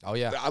foodies. Oh,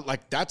 yeah.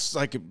 That's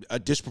like a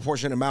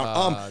disproportionate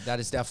amount. That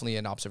is definitely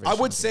an observation. I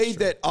would say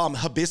that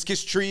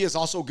Hibiscus Tree is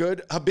also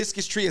good.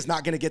 Hibiscus Tree is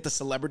not going to get the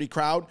celebrity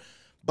crowd,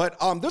 but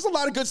there's a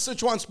lot of good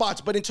Sichuan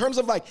spots. But in terms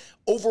of like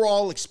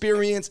overall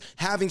experience,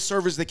 having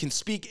servers that can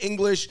speak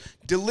English,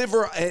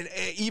 deliver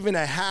even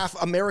a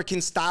half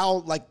American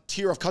style like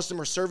tier of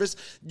customer service,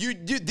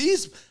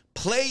 these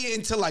play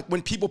into like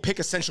when people pick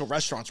essential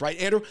restaurants, right,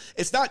 Andrew?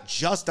 It's not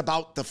just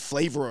about the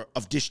flavor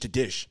of dish to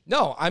dish.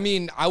 No, I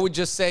mean, I would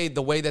just say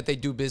the way that they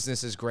do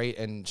business is great,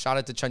 and shout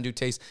out to Chengdu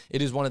Taste.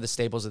 It is one of the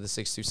staples of the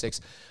 626.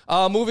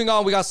 Moving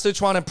on, we got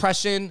Sichuan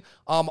Impression.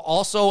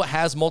 Also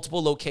has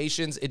multiple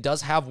locations. It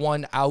does have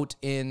one out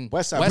in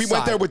West Side. We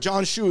went there with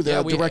John Chu,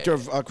 the director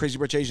of Crazy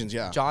Rich Asians,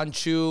 John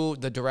Chu,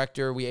 the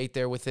director, we ate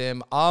there with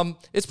him.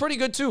 It's pretty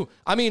good too.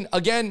 I mean,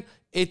 again,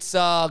 it's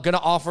going to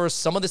offer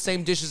some of the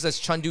same dishes as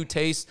Chengdu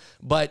Taste,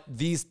 but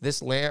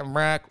this lamb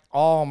rack,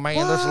 oh,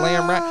 man, this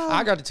lamb rack.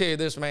 I got to tell you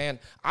this, man.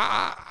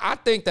 I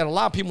think that a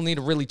lot of people need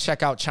to really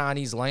check out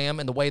Chinese lamb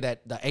and the way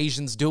that the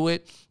Asians do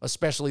it,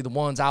 especially the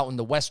ones out in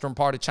the western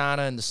part of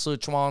China and the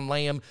Sichuan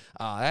lamb.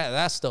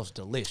 That stuff's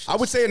delicious. I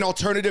would say an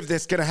alternative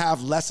that's going to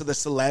have less of the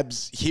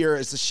celebs here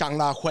is the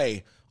Shangla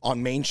Hui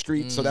on Main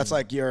Street. So that's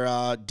like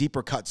your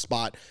deeper cut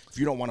spot if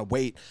you don't want to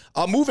wait.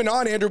 Moving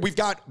on, Andrew, we've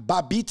got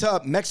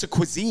Babita Mexican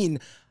Cuisine.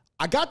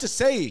 I got to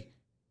say,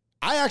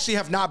 I actually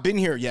have not been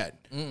here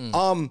yet.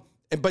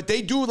 But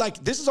they do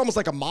like, this is almost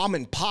like a mom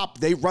and pop.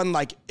 They run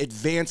like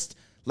advanced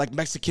like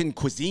Mexican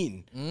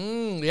cuisine.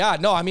 Yeah,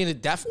 no, I mean,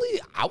 it definitely,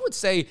 I would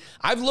say,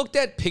 I've looked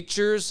at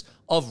pictures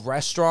of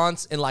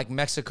restaurants in like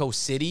Mexico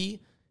City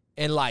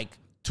and like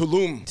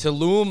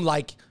Tulum,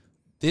 like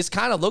this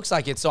kind of looks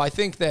like it. So I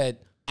think that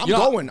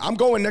I'm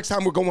going next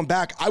time we're going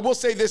back. I will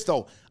say this,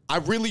 though. I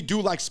really do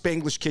like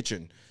Spanglish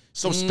Kitchen.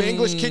 So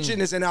Spanglish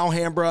Kitchen is in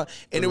Alhambra,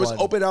 and it was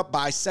opened up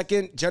by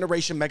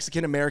second-generation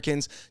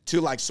Mexican-Americans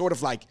to like sort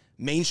of like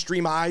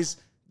mainstreamize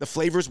the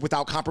flavors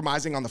without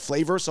compromising on the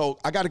flavor. So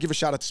I got to give a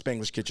shout out to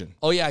Spanglish Kitchen.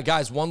 Oh, yeah,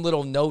 guys, one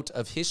little note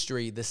of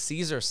history. The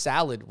Caesar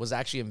salad was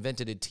actually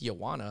invented in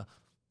Tijuana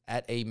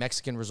at a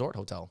Mexican resort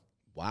hotel.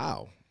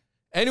 Wow.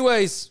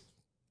 Anyways,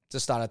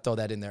 just thought I'd throw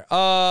that in there.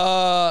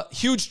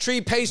 Huge tree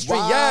pastry.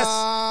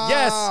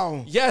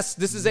 Wow. Yes.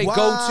 This is a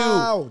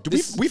go-to.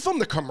 We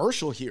filmed the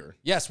commercial here.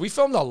 Yes, we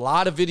filmed a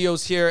lot of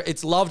videos here.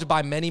 It's loved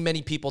by many,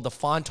 many people. The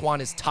fontuan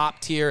is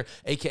top tier,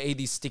 aka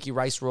these sticky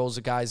rice rolls,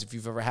 guys, if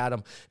you've ever had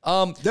them.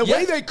 The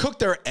way they cook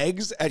their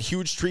eggs at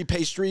Huge Tree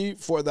Pastry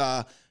for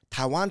the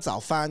Taiwan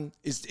Zao Fan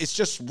it's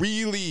just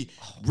really,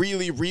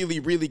 really, really,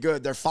 really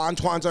good. Their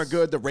fontuans are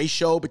good. The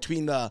ratio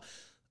between the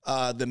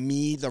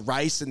meat, the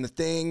rice, and the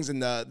things,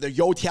 and the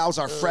youtiaos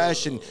are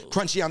fresh and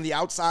crunchy on the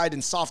outside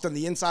and soft on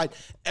the inside.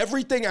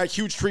 Everything at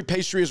Huge Tree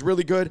Pastry is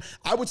really good.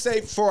 I would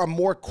say for a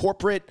more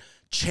corporate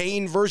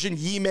chain version,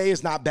 Yimei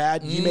is not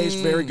bad. Yimei is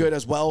very good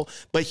as well.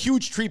 But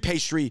Huge Tree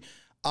Pastry,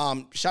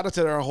 shout out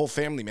to their whole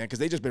family, man, because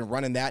they just been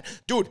running that.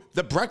 Dude,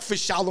 the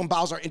breakfast xiaolong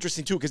baos are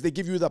interesting too because they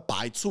give you the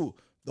baizu,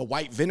 the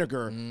white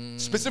vinegar.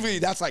 Specifically,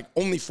 that's like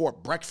only for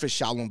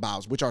breakfast xiaolong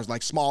baos, which are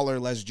like smaller,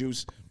 less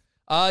juice.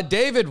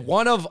 David,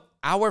 one of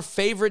our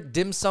favorite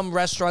dim sum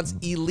restaurants,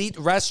 elite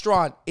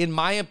restaurant, in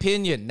my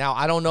opinion. Now,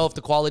 I don't know if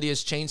the quality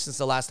has changed since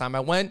the last time I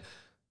went.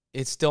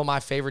 It's still my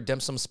favorite dim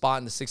sum spot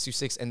in the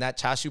 626, and that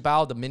char siu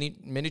bao, the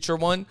miniature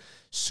one,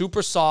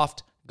 super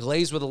soft,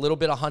 glazed with a little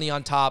bit of honey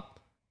on top.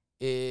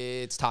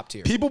 It's top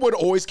tier. People would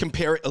always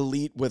compare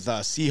Elite with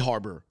Sea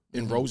Harbor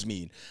in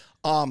Rosemead.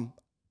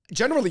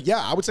 generally, yeah,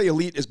 I would say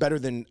Elite is better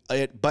than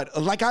it.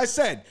 But like I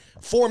said,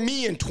 for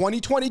me in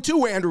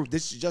 2022, Andrew,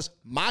 this is just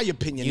my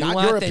opinion, You not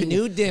want your the opinion.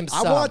 new dim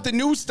sum. I want the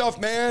new stuff,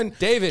 man.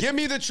 David. Give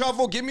me the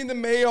truffle, give me the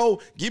mayo,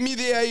 give me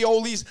the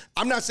aiolis.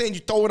 I'm not saying you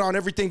throw it on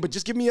everything, but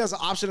just give me as an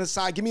option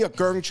aside. Give me a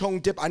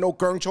gurngchong dip. I know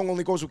gurngchong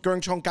only goes with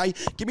gurngchong gai.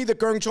 Give me the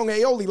gurngchong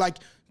aioli. Like,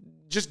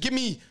 just give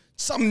me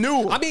something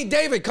new. I mean,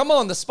 David, come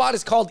on. The spot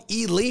is called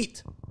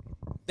Elite.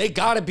 They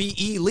gotta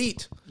be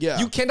elite. Yeah.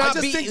 You cannot be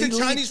I just think elite. the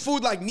Chinese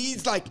food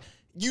needs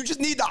you just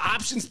need the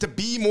options to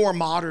be more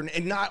modern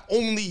and not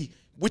only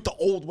with the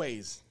old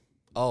ways.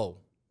 Oh.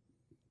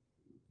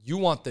 You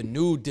want the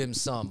new dim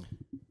sum.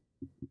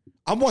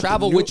 I want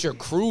Travel with your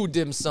crew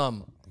dim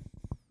sum.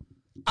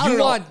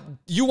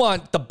 You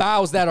want the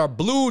bows that are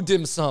blue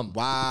dim sum.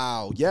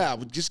 Wow. Yeah.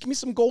 Just give me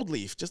some gold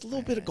leaf. Just a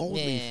little bit of gold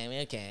leaf.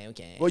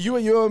 Okay. Well,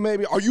 you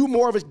maybe are you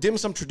more of a dim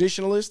sum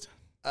traditionalist?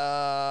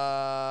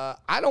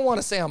 I don't want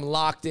to say I'm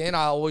locked in.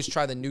 I always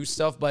try the new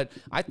stuff, but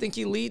I think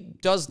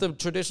Elite does the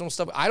traditional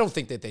stuff. I don't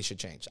think that they should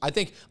change. I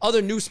think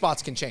other new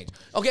spots can change.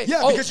 Okay.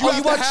 Yeah, because you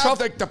have to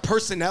have the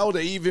personnel to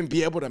even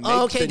be able to make.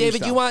 Okay,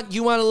 David, you want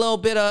a little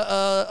bit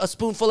of a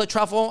spoonful of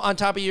truffle on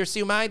top of your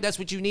siu mai? That's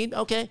what you need.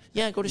 Okay,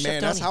 yeah, go to Chef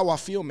Tony. Man, that's how I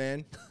feel,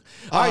 man.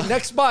 All right,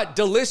 next spot,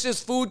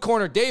 Delicious Food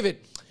Corner. David,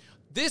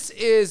 this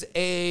is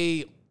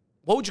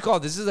what would you call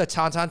it? This is a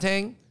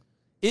tang.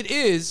 It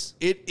is,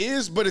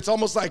 but it's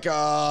almost like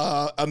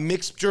a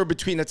mixture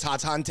between a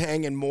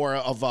tang and more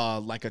of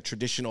a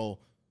traditional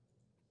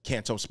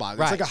Canto spot.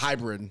 It's like a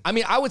hybrid. I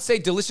mean, I would say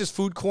Delicious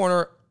Food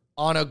Corner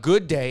on a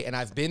good day, and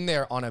I've been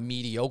there on a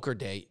mediocre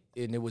day,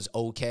 and it was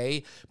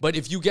okay. But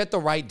if you get the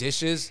right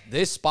dishes,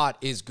 this spot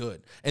is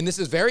good. And this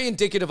is very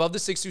indicative of the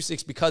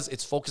 626 because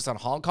it's focused on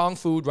Hong Kong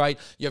food, right?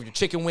 You have your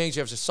chicken wings, you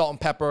have your salt and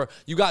pepper.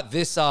 You got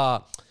this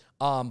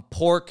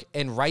pork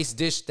and rice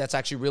dish that's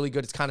actually really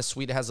good. It's kind of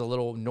sweet. It has a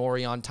little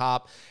nori on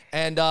top.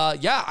 And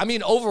yeah, I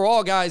mean,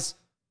 overall, guys,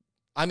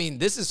 I mean,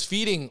 this is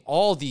feeding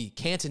all the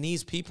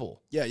Cantonese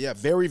people. Yeah.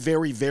 Very,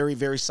 very, very,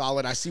 very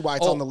solid. I see why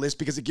it's on the list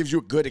because it gives you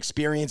a good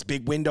experience,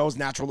 big windows,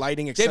 natural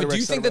lighting, etc. David, do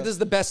you think that this is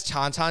the best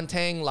tang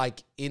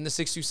in the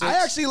 626?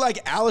 I actually like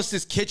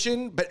Alice's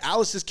Kitchen, but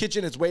Alice's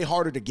Kitchen is way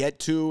harder to get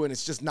to, and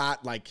it's just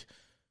not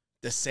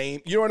the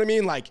same. You know what I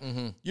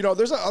mean?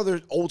 There's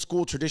other old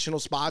school traditional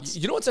spots.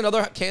 You know what's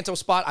another Canto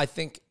spot? I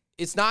think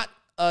it's not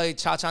a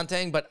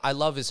tang, but I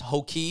love is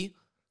Ho Ki.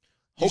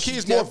 Ho Ki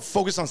is more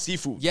focused on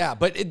seafood. Yeah,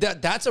 but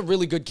that's a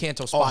really good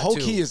Canto spot, Ho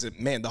Ki is,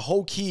 man, the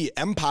Ho Ki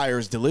Empire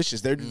is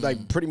delicious. They're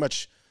pretty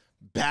much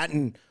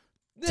batting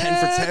 10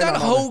 for 10. That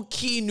Ho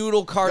Ki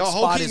noodle cart spot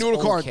Ho Ki is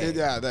noodle cart, okay.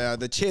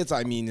 the chits,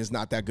 is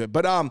not that good.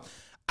 But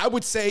I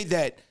would say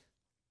that,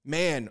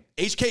 man,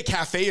 HK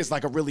Cafe is a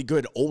really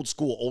good old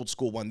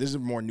school one. This is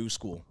more new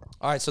school.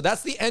 All right, so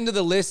that's the end of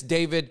the list,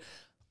 David.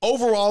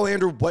 Overall,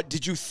 Andrew, what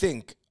did you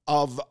think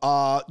of,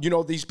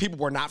 these people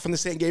were not from the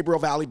San Gabriel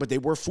Valley, but they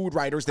were food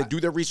writers. They do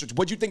their research.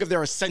 What do you think of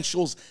their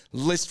essentials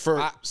list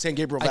for San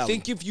Gabriel Valley? I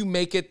think if you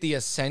make it the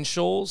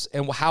essentials,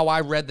 and how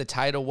I read the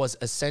title was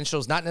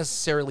essentials, not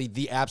necessarily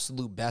the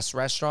absolute best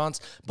restaurants,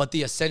 but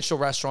the essential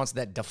restaurants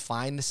that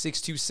define the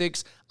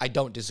 626, I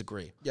don't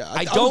disagree. Yeah,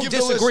 I don't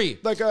disagree.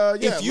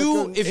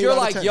 If you're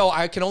like, yo,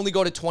 I can only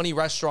go to 20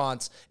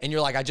 restaurants, and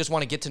you're like, I just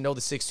want to get to know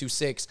the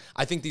 626,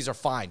 I think these are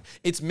fine.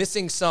 It's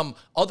missing some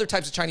other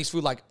types of Chinese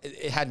food, like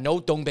it had no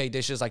dongbei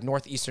dishes, like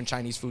northeastern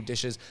Chinese food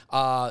dishes.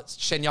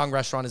 Shenyang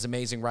restaurant is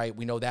amazing, right?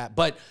 We know that.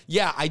 But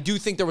yeah, I do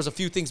think there was a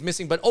few things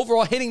missing, but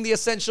overall hitting the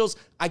essentials,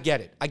 I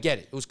get it.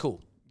 It was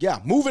cool. Yeah,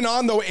 moving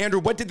on though, Andrew,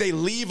 what did they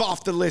leave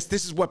off the list?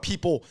 This is what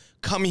people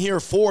come here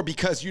for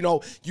because,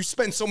 you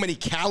spend so many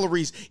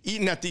calories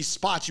eating at these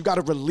spots. You got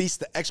to release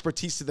the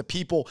expertise to the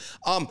people.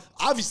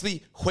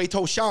 Obviously, Hui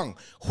To Shang.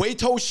 Hui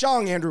To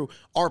Shang, Andrew,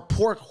 are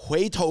pork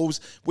hui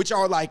toes, which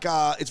are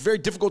it's very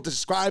difficult to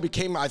describe. It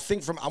came, I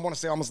think, from, I want to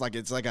say almost like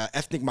it's like an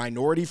ethnic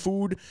minority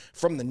food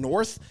from the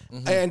north.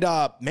 And,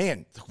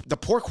 man, the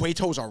pork hui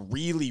toes are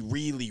really,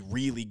 really,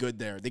 really good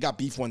there. They got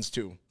beef ones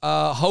too.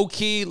 Ho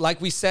Ki, like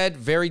we said,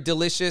 very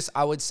delicious.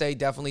 I would say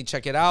definitely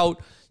check it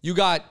out. You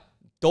got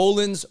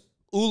Dolan's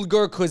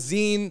Uyghur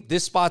cuisine.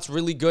 This spot's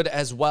really good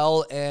as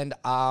well, and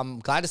I'm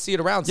glad to see it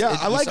around. Yeah,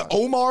 I like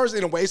Omar's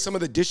in a way. Some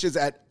of the dishes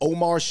at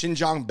Omar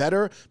Xinjiang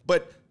better,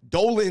 but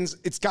Dolan's,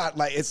 it's got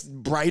it's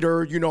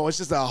brighter, it's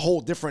just a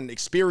whole different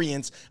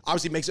experience.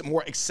 Obviously makes it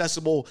more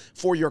accessible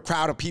for your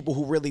crowd of people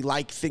who really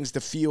like things to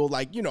feel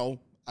I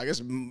guess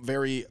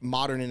very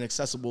modern and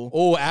accessible.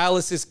 Oh,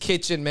 Alice's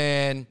Kitchen,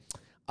 man.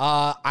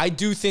 I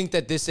do think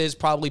that this is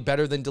probably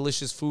better than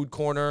Delicious Food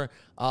Corner.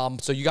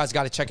 So you guys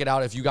got to check it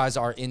out if you guys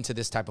are into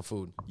this type of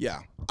food. Yeah.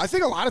 I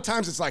think a lot of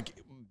times it's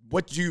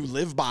what do you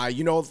live by?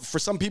 For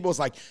some people, it's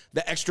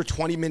the extra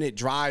 20-minute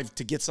drive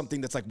to get something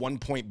that's 1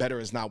 point better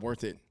is not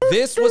worth it.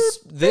 This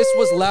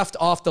was left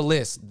off the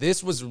list.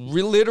 This was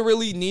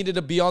literally needed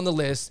to be on the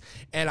list.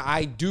 And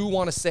I do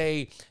want to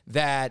say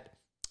that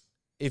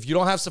if you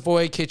don't have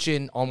Savoy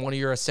Kitchen on one of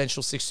your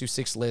essential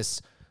 626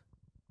 lists,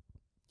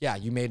 yeah,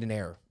 you made an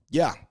error.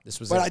 Yeah. This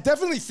was but it. I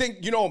definitely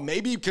think,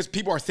 maybe because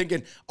people are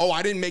thinking, oh,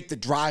 I didn't make the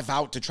drive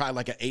out to try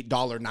like an $8,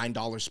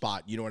 $9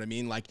 spot. You know what I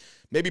mean? Like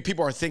maybe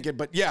people are thinking,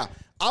 but yeah,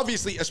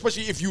 obviously,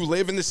 especially if you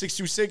live in the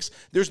 626,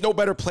 there's no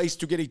better place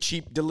to get a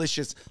cheap,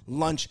 delicious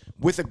lunch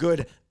with a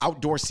good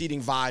outdoor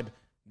seating vibe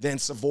than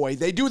Savoy.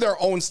 They do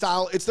their own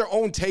style. It's their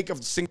own take of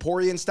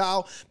Singaporean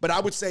style, but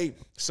I would say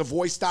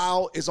Savoy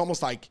style is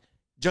almost like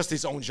just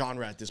its own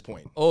genre at this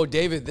point. Oh,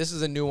 David, this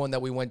is a new one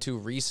that we went to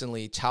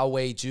recently, Chao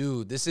Wei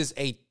Ju. This is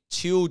a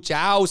Chiu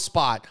Jiao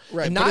spot.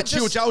 Right, and not not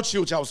Chiu just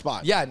Jiao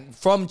spot. Yeah,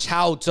 from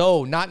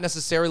Chaozhou, not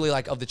necessarily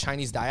like of the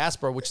Chinese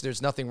diaspora, which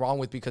there's nothing wrong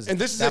with because And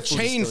this is that a food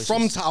chain delicious.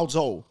 from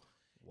Chaozhou.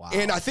 Wow.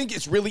 And I think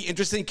it's really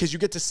interesting because you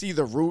get to see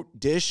the root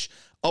dish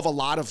of a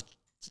lot of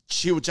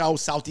Chiu Jiao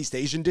Southeast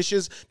Asian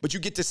dishes, but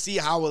you get to see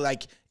how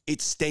like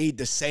it stayed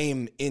the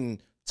same in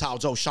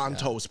Chaozhou,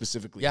 Shantou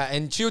specifically. Yeah,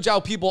 and Chiu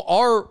Jiao people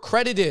are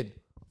credited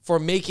for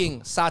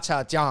making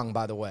sacha jiang,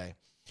 by the way.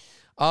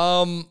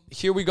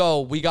 Here we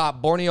go. We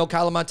got Borneo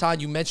Kalimantan.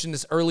 You mentioned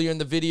this earlier in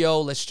the video.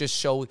 Let's just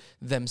show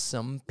them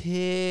some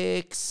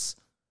pics.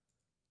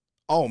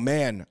 Oh,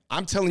 man.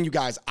 I'm telling you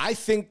guys, I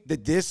think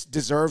that this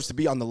deserves to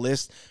be on the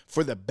list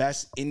for the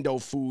best Indo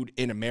food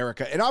in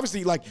America. And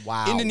obviously, like,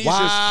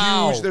 Indonesia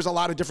is huge. There's a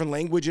lot of different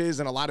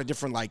languages and a lot of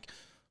different, like,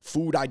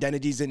 food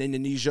identities in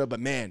Indonesia. But,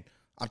 man,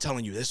 I'm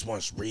telling you, this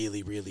one's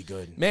really, really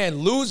good. Man,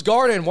 Lou's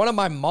Garden, one of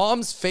my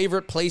mom's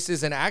favorite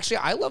places. And actually,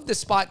 I love this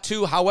spot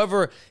too.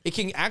 However, it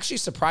can actually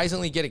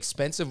surprisingly get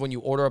expensive when you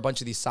order a bunch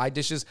of these side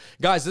dishes.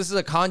 Guys, this is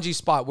a kanji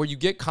spot where you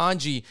get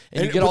kanji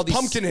and you get all these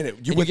pumpkin in it.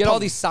 You get all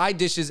these side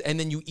dishes and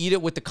then you eat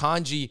it with the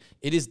kanji.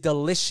 It is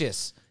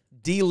delicious.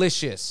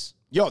 Delicious.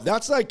 Yo,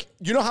 that's like,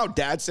 you know how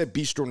Dad said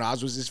Bistro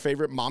Naz was his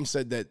favorite? Mom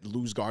said that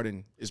Lou's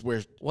Garden is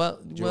where. Well,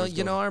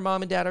 you know, our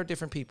mom and dad are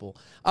different people.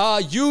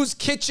 Yu's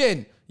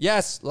Kitchen.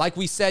 Yes, like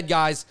we said,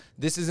 guys,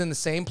 this is in the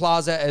same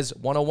plaza as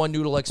 101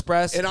 Noodle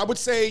Express. And I would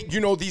say,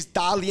 these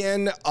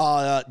Dalian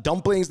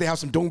dumplings, they have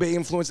some Dongbei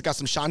influence. They got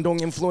some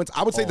Shandong influence.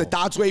 I would say the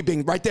Dazui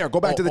Bing right there. Go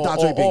back to the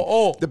Dazui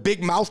Bing. The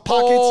big mouth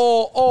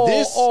pockets.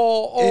 This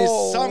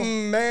is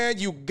something, man,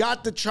 you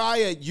got to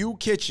try at Yu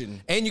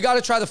Kitchen. And you got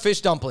to try the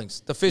fish dumplings.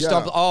 The fish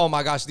dumplings. Oh,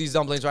 my gosh, these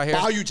dumplings right here.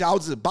 Baoyu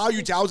Jiaozi.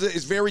 Baoyu Jiaozi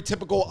is very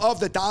typical of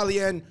the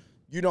Dalian,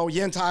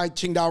 Yantai,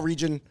 Qingdao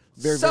region.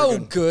 Very, very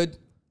good.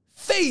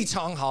 非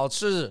常好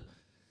吃.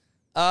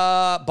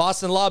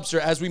 Boston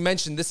Lobster, as we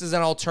mentioned, this is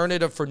an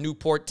alternative for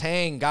Newport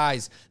Tang,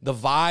 guys. The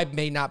vibe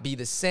may not be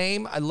the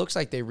same. It looks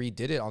like they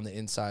redid it on the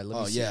inside.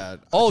 Let me see. Yeah.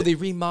 Oh, they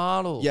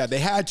remodeled. Yeah, they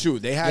had to.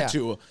 They had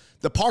to.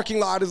 The parking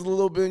lot is a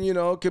little bit,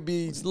 it could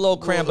be it's a little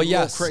cramped, but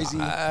yes, crazy.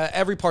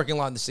 Every parking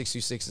lot in the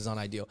 626 is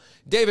unideal.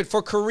 David,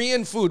 for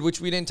Korean food,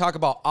 which we didn't talk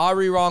about,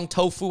 Arirang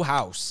Tofu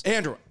House.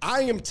 Andrew,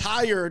 I am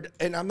tired,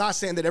 and I'm not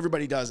saying that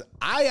everybody does.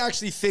 I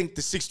actually think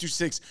the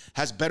 626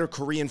 has better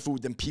Korean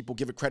food than people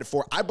give it credit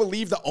for. I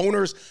believe the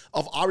owners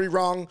of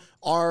Arirang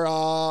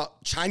are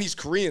Chinese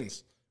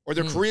Koreans. Or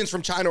they're Koreans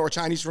from China or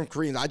Chinese from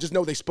Korean. I just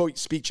know they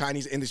speak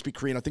Chinese and they speak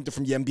Korean. I think they're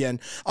from Yanbian.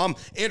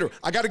 Andrew,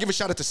 I got to give a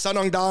shout out to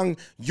Sunongdang,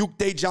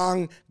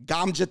 Yukdaejang,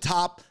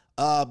 Gamjatap,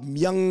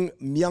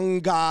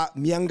 Myeongga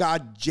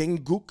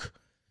Jengguk.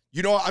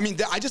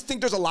 I just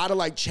think there's a lot of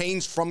like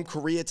chains from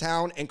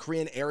Koreatown and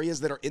Korean areas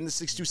that are in the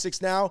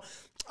 626 now.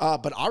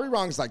 But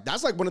Arirang is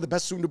that's like one of the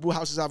best sundubu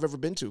houses I've ever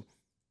been to.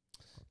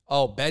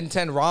 Oh, Ben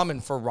 10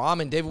 Ramen for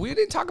ramen. David, we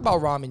didn't talk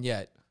about ramen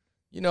yet.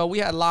 We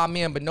had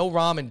ramen, but no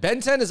ramen.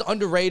 Ben 10 is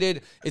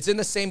underrated. It's in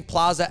the same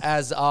plaza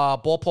as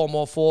Bopo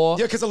Mofo.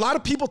 Yeah, because a lot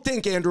of people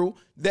think, Andrew,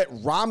 that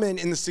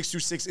ramen in the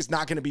 626 is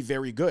not going to be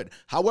very good.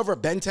 However,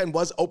 Ben 10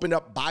 was opened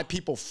up by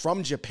people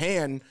from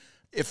Japan.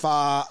 If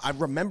I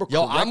remember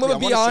correctly. I'm going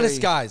to be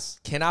honest, guys.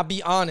 Can I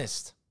be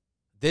honest?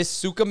 This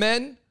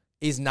sukamen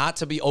is not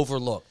to be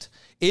overlooked.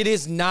 It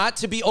is not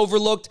to be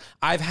overlooked.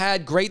 I've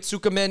had great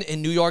sukamen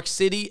in New York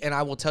City, and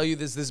I will tell you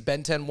this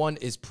Ben 10 one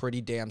is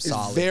pretty damn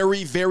solid. It's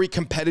very, very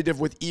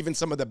competitive with even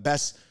some of the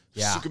best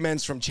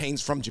sukamens from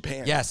chains from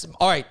Japan. Yes.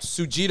 All right,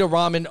 Sujita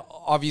Ramen,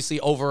 obviously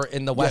over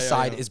in the west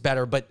side is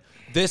better, but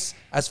this,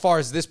 as far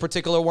as this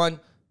particular one,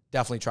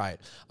 definitely try it.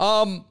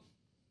 Kong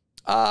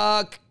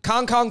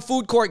Kong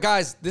Food Court,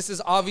 guys. This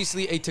is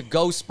obviously a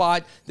to-go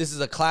spot. This is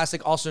a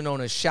classic, also known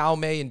as Xiao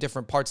Mei in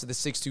different parts of the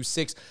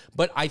 626.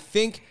 But I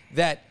think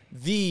that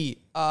the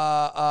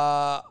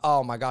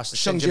oh my gosh, the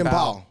Shenzhen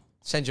Bao.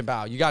 Shenzhen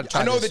Bao. You got to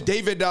try. I know this that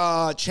David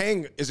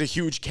Chang is a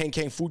huge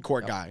Kang Food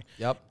Court guy.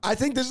 Yep. I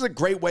think this is a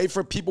great way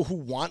for people who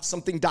want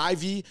something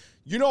divey.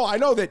 I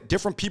know that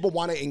different people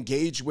want to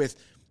engage with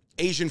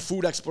Asian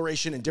food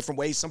exploration in different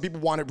ways. Some people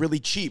want it really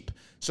cheap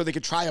so they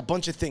could try a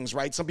bunch of things,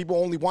 right? Some people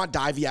only want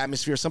divey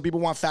atmosphere. Some people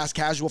want fast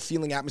casual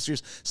feeling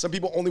atmospheres. Some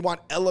people only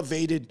want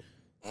elevated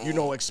you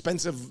know,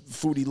 expensive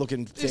foodie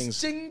looking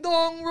things. Ding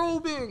dong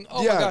robing.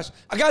 Oh Yeah. my gosh.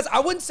 Guys, I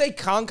wouldn't say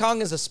Kong Kong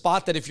is a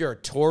spot that if you're a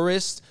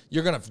tourist,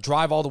 you're going to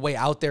drive all the way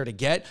out there to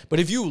get. But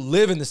if you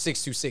live in the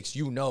 626,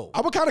 you know.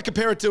 I would kind of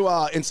compare it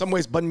to, in some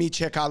ways, Banh Mi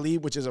Chek Ali,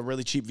 which is a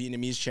really cheap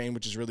Vietnamese chain,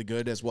 which is really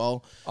good as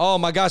well. Oh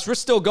my gosh, we're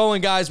still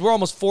going, guys. We're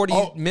almost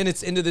 40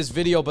 minutes into this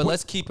video, but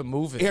let's keep it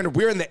moving. And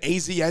we're in the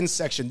AZN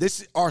section.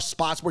 This are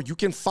spots where you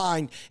can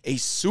find a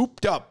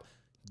souped up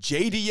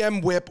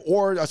JDM whip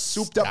or a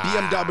souped up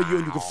BMW,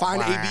 and you can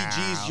find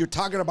ABGs. You're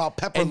talking about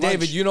pepper And lunch.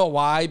 David, you know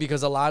why?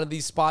 Because a lot of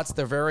these spots,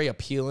 they're very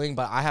appealing,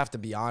 but I have to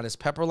be honest,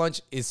 pepper lunch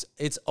it's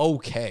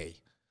okay.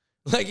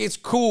 Like, it's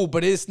cool,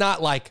 but it's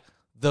not like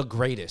the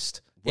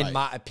greatest. In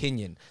my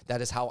opinion, that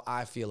is how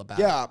I feel about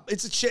it. Yeah,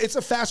 it's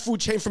a fast food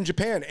chain from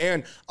Japan,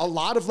 and a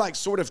lot of like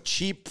sort of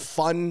cheap,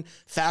 fun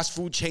fast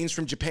food chains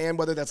from Japan,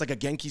 whether that's like a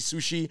Genki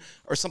Sushi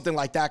or something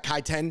like that,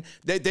 Kaiten,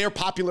 they're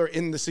popular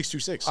in the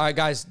 626. All right,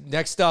 guys,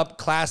 next up,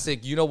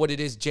 classic. You know what it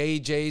is,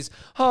 JJ's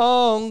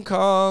Hong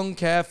Kong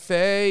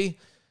Cafe.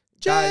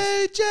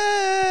 JJ's.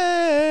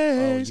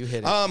 Oh, you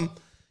hit it.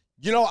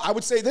 You know, I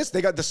would say this. They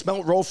got the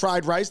smelt roll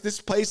fried rice. This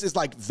place is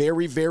like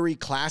very, very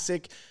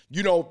classic.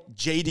 You know,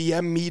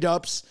 JDM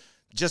meetups,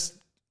 just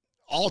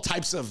all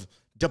types of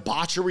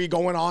debauchery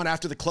going on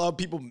after the club.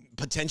 People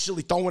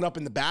potentially throwing up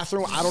in the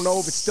bathroom. I don't know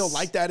if it's still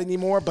like that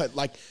anymore, but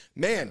like,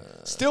 man,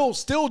 still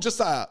just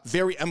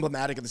very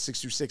emblematic of the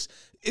 626.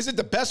 Is it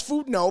the best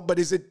food? No, but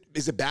is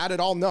it bad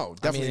at all? No,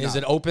 definitely not. Is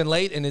it open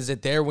late and is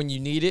it there when you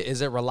need it? Is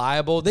it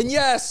reliable? Then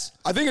yes.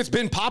 I think it's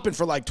been popping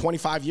for like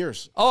 25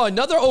 years. Oh,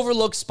 another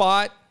overlooked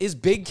spot is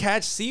Big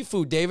Catch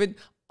Seafood, David.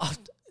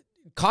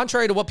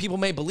 Contrary to what people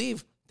may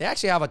believe, they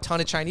actually have a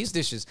ton of Chinese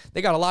dishes.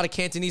 They got a lot of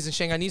Cantonese and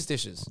Shanghainese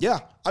dishes. Yeah.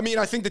 I mean,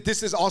 I think that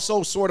this is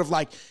also sort of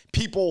like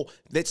people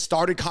that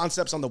started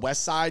concepts on the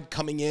West Side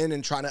coming in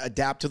and trying to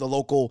adapt to the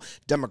local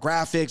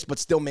demographics, but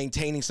still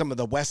maintaining some of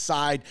the West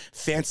Side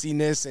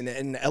fanciness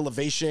and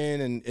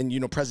elevation and, you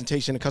know,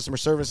 presentation and customer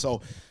service.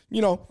 So,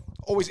 you know,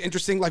 always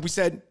interesting. Like we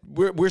said,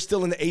 we're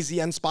still in the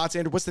AZN spots.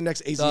 Andrew, what's the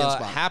next AZN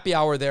spot? Happy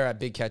hour there at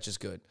Big Catch is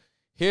good.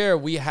 Here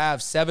we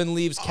have Seven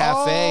Leaves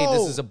Cafe.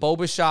 This is a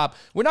boba shop.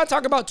 We're not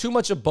talking about too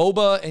much of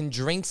boba and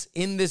drinks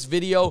in this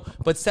video,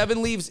 but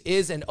Seven Leaves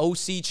is an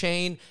OC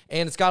chain,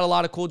 and it's got a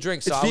lot of cool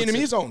drinks. It's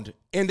Vietnamese owned,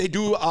 and they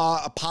do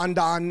a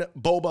pandan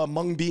boba,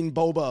 mung bean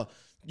boba.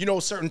 You know,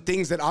 certain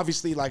things that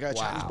obviously like a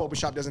Chinese boba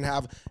shop doesn't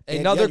have.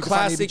 Another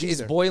classic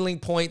is Boiling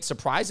Point.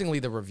 Surprisingly,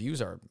 the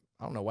reviews are...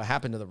 I don't know what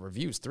happened to the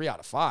reviews. 3 out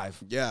of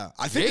 5. Yeah.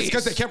 I think it's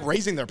because they kept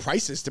raising their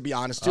prices, to be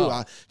honest, too.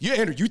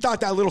 Andrew, you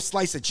thought that little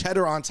slice of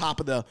cheddar on top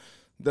of the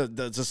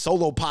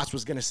solo pots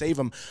was going to save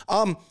them.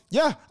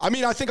 Yeah, I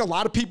mean, I think a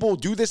lot of people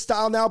do this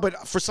style now,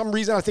 but for some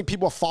reason, I think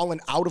people have fallen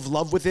out of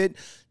love with it.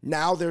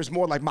 Now there's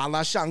more like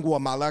mala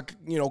shangguo, mala,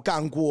 you know,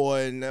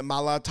 gangguo, and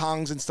mala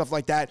tongs and stuff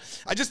like that.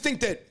 I just think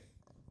that,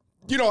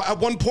 you know, at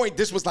one point,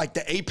 this was like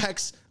the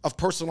apex of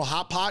personal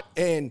hot pot.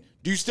 And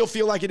do you still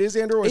feel like it is,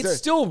 Andrew? Or it's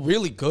still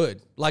really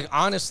good. Like,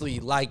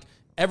 honestly, like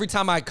every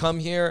time I come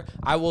here,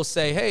 I will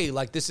say, hey,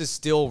 like this is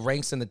still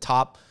ranks in the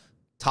top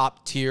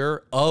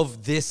tier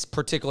of this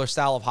particular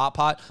style of hot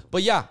pot.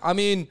 But yeah, I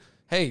mean,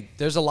 hey,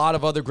 there's a lot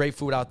of other great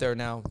food out there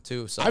now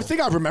too. So I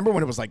think I remember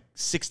when it was like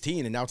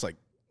 16 and now it's like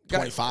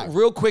 25.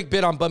 Real quick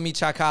bit on Banh Mi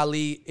Chak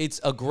Ali. It's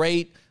a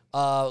great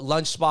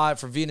lunch spot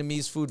for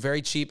Vietnamese food,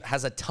 very cheap,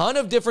 has a ton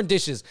of different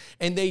dishes,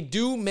 and they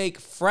do make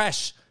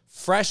fresh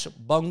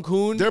bun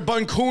kun. Their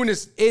bun kun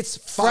it's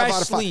 5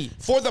 out of 5. freshly.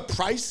 For the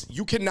price,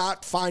 you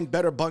cannot find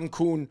better bun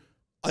kun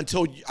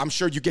until I'm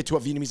sure you get to a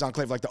Vietnamese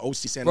enclave like the OC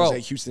San Jose,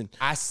 Houston.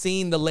 I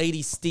seen the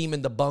lady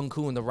steaming the bun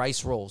kun, the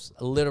rice rolls.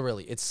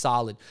 Literally, it's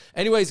solid.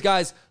 Anyways,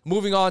 guys,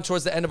 moving on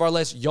towards the end of our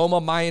list,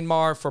 Yoma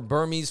Myanmar for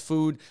Burmese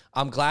food.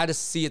 I'm glad to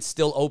see it's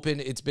still open.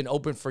 It's been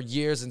open for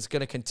years and it's going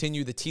to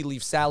continue. The tea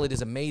leaf salad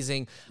is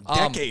amazing.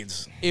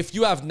 Decades. If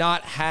you have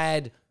not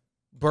had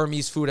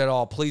Burmese food at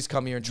all, please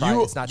come here and try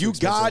it. It's not too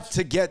expensive. You got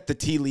to get the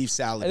tea leaf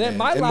salad. And then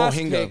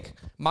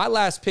my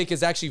last pick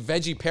is actually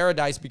Veggie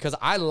Paradise because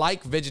I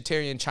like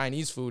vegetarian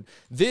Chinese food.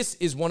 This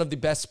is one of the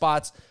best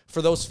spots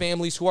for those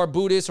families who are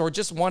Buddhists or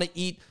just want to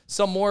eat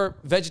some more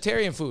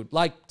vegetarian food.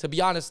 Like, to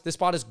be honest, this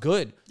spot is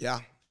good.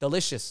 Yeah.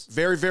 Delicious.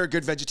 Very, very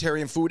good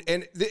vegetarian food.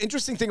 And the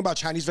interesting thing about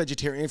Chinese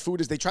vegetarian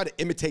food is they try to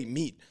imitate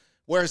meat.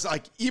 Whereas,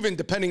 like, even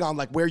depending on,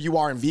 like, where you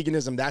are in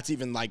veganism, that's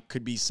even, like,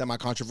 could be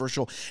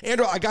semi-controversial.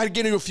 Andrew, I got to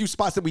get into a few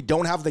spots that we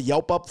don't have the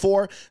Yelp up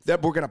for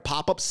that we're going to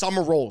pop up.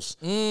 Summer Rolls.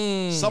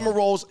 Summer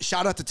Rolls.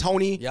 Shout out to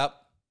Tony. Yep.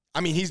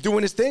 I mean, he's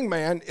doing his thing,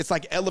 man. It's,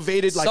 like,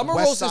 elevated, like, Summer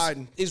West Rolls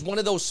Side. is one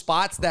of those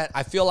spots that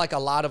I feel like a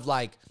lot of,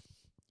 like,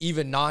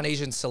 even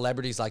non-Asian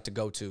celebrities like to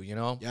go to, you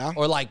know? Yeah.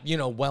 Or, like, you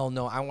know,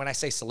 well-known. When I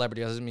say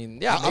celebrity, I doesn't mean,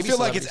 yeah, I feel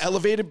like it's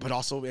elevated, but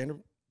also, Andrew,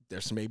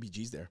 there's some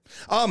ABGs there.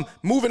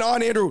 Moving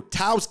on, Andrew.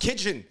 Tao's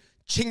Kitchen.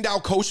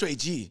 Qingdao Koushui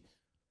Ji.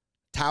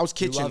 Tao's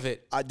Kitchen. Love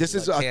it. This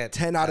is a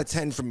 10 out of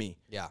 10 for me.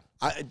 Yeah.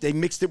 They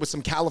mixed it with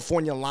some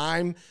California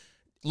lime.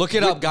 Look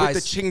it up, guys.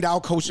 With the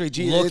Qingdao Koushui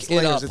Ji. Look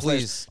it up,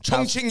 please.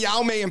 Chongqing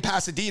Yao Mei in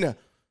Pasadena.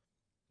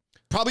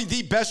 Probably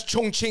the best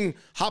Chongqing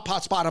hot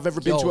pot spot I've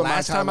ever been to in my entire life.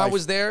 Last time I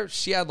was there,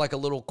 she had like a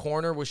little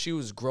corner where she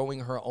was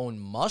growing her own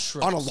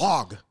mushrooms. On a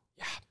log.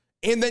 Yeah.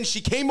 And then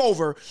she came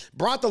over,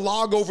 brought the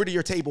log over to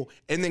your table,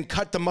 and then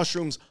cut the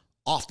mushrooms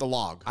off the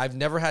log. I've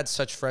never had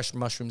such fresh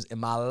mushrooms in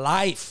my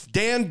life.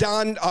 Dan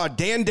Dan's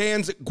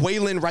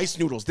Guilin rice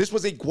noodles. This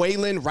was a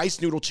Guilin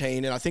rice noodle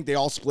chain, and I think they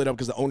all split up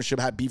because the ownership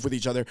had beef with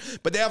each other.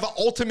 But they have an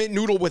ultimate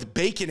noodle with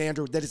bacon,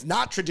 Andrew, that is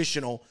not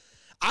traditional.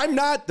 I'm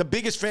not the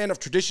biggest fan of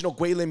traditional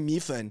Guilin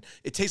mifen.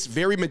 It tastes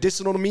very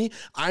medicinal to me.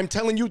 I'm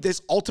telling you,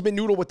 this ultimate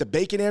noodle with the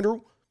bacon,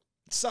 Andrew,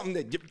 it's something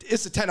that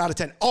it's a 10 out of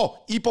 10.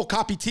 Oh, Ipoh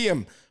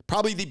Kopitiam,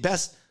 probably the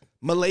best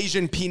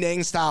Malaysian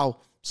Penang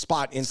style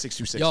spot in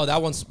 626. Yo,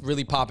 that one's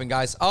really popping,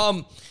 guys.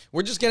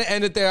 We're just gonna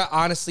end it there.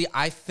 Honestly,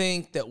 I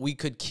think that we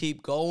could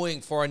keep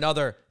going for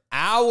another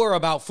hour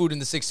about food in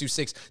the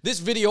 626. This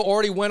video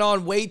already went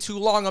on way too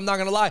long, I'm not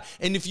gonna lie.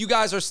 And if you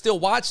guys are still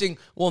watching,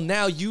 well,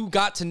 now you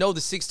got to know the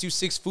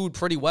 626 food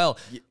pretty well.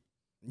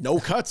 No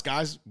cuts,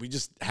 guys. We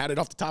just had it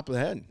off the top of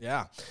the head.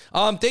 Yeah.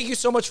 Thank you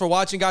so much for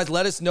watching, guys.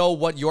 Let us know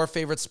what your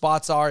favorite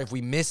spots are, if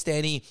we missed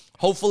any.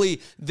 Hopefully,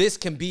 this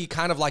can be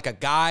kind of like a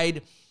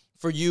guide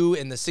for you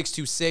in the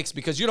 626,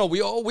 because, you know,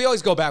 we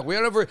always go back.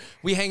 Whenever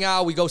we hang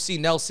out, we go see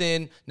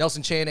Nelson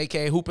Chan,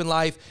 a.k.a. Hoopin'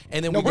 Life,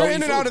 and then we're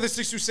in and out of the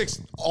 626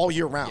 all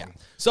year round.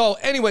 Yeah. So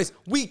anyways,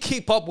 we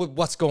keep up with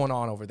what's going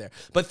on over there.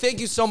 But thank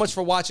you so much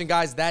for watching,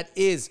 guys. That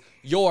is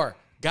your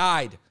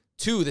guide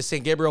to the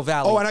St. Gabriel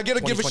Valley. Oh, and I got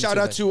to give a shout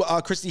out to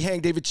Christy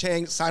Hang, David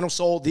Chang, Sino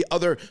Soul, the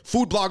other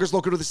food bloggers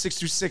local to the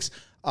 626.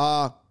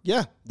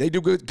 Yeah, they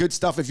do good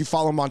stuff if you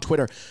follow them on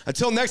Twitter.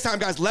 Until next time,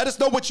 guys, let us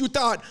know what you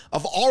thought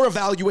of our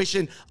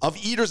evaluation, of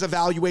Eater's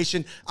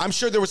evaluation. I'm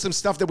sure there was some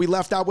stuff that we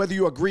left out, whether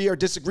you agree or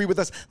disagree with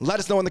us. Let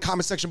us know in the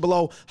comment section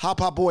below. Hop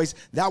Hop Boys,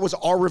 that was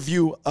our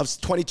review of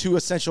 22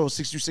 essential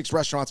 626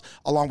 restaurants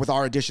along with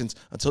our additions.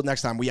 Until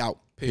next time, we out.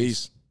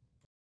 Peace.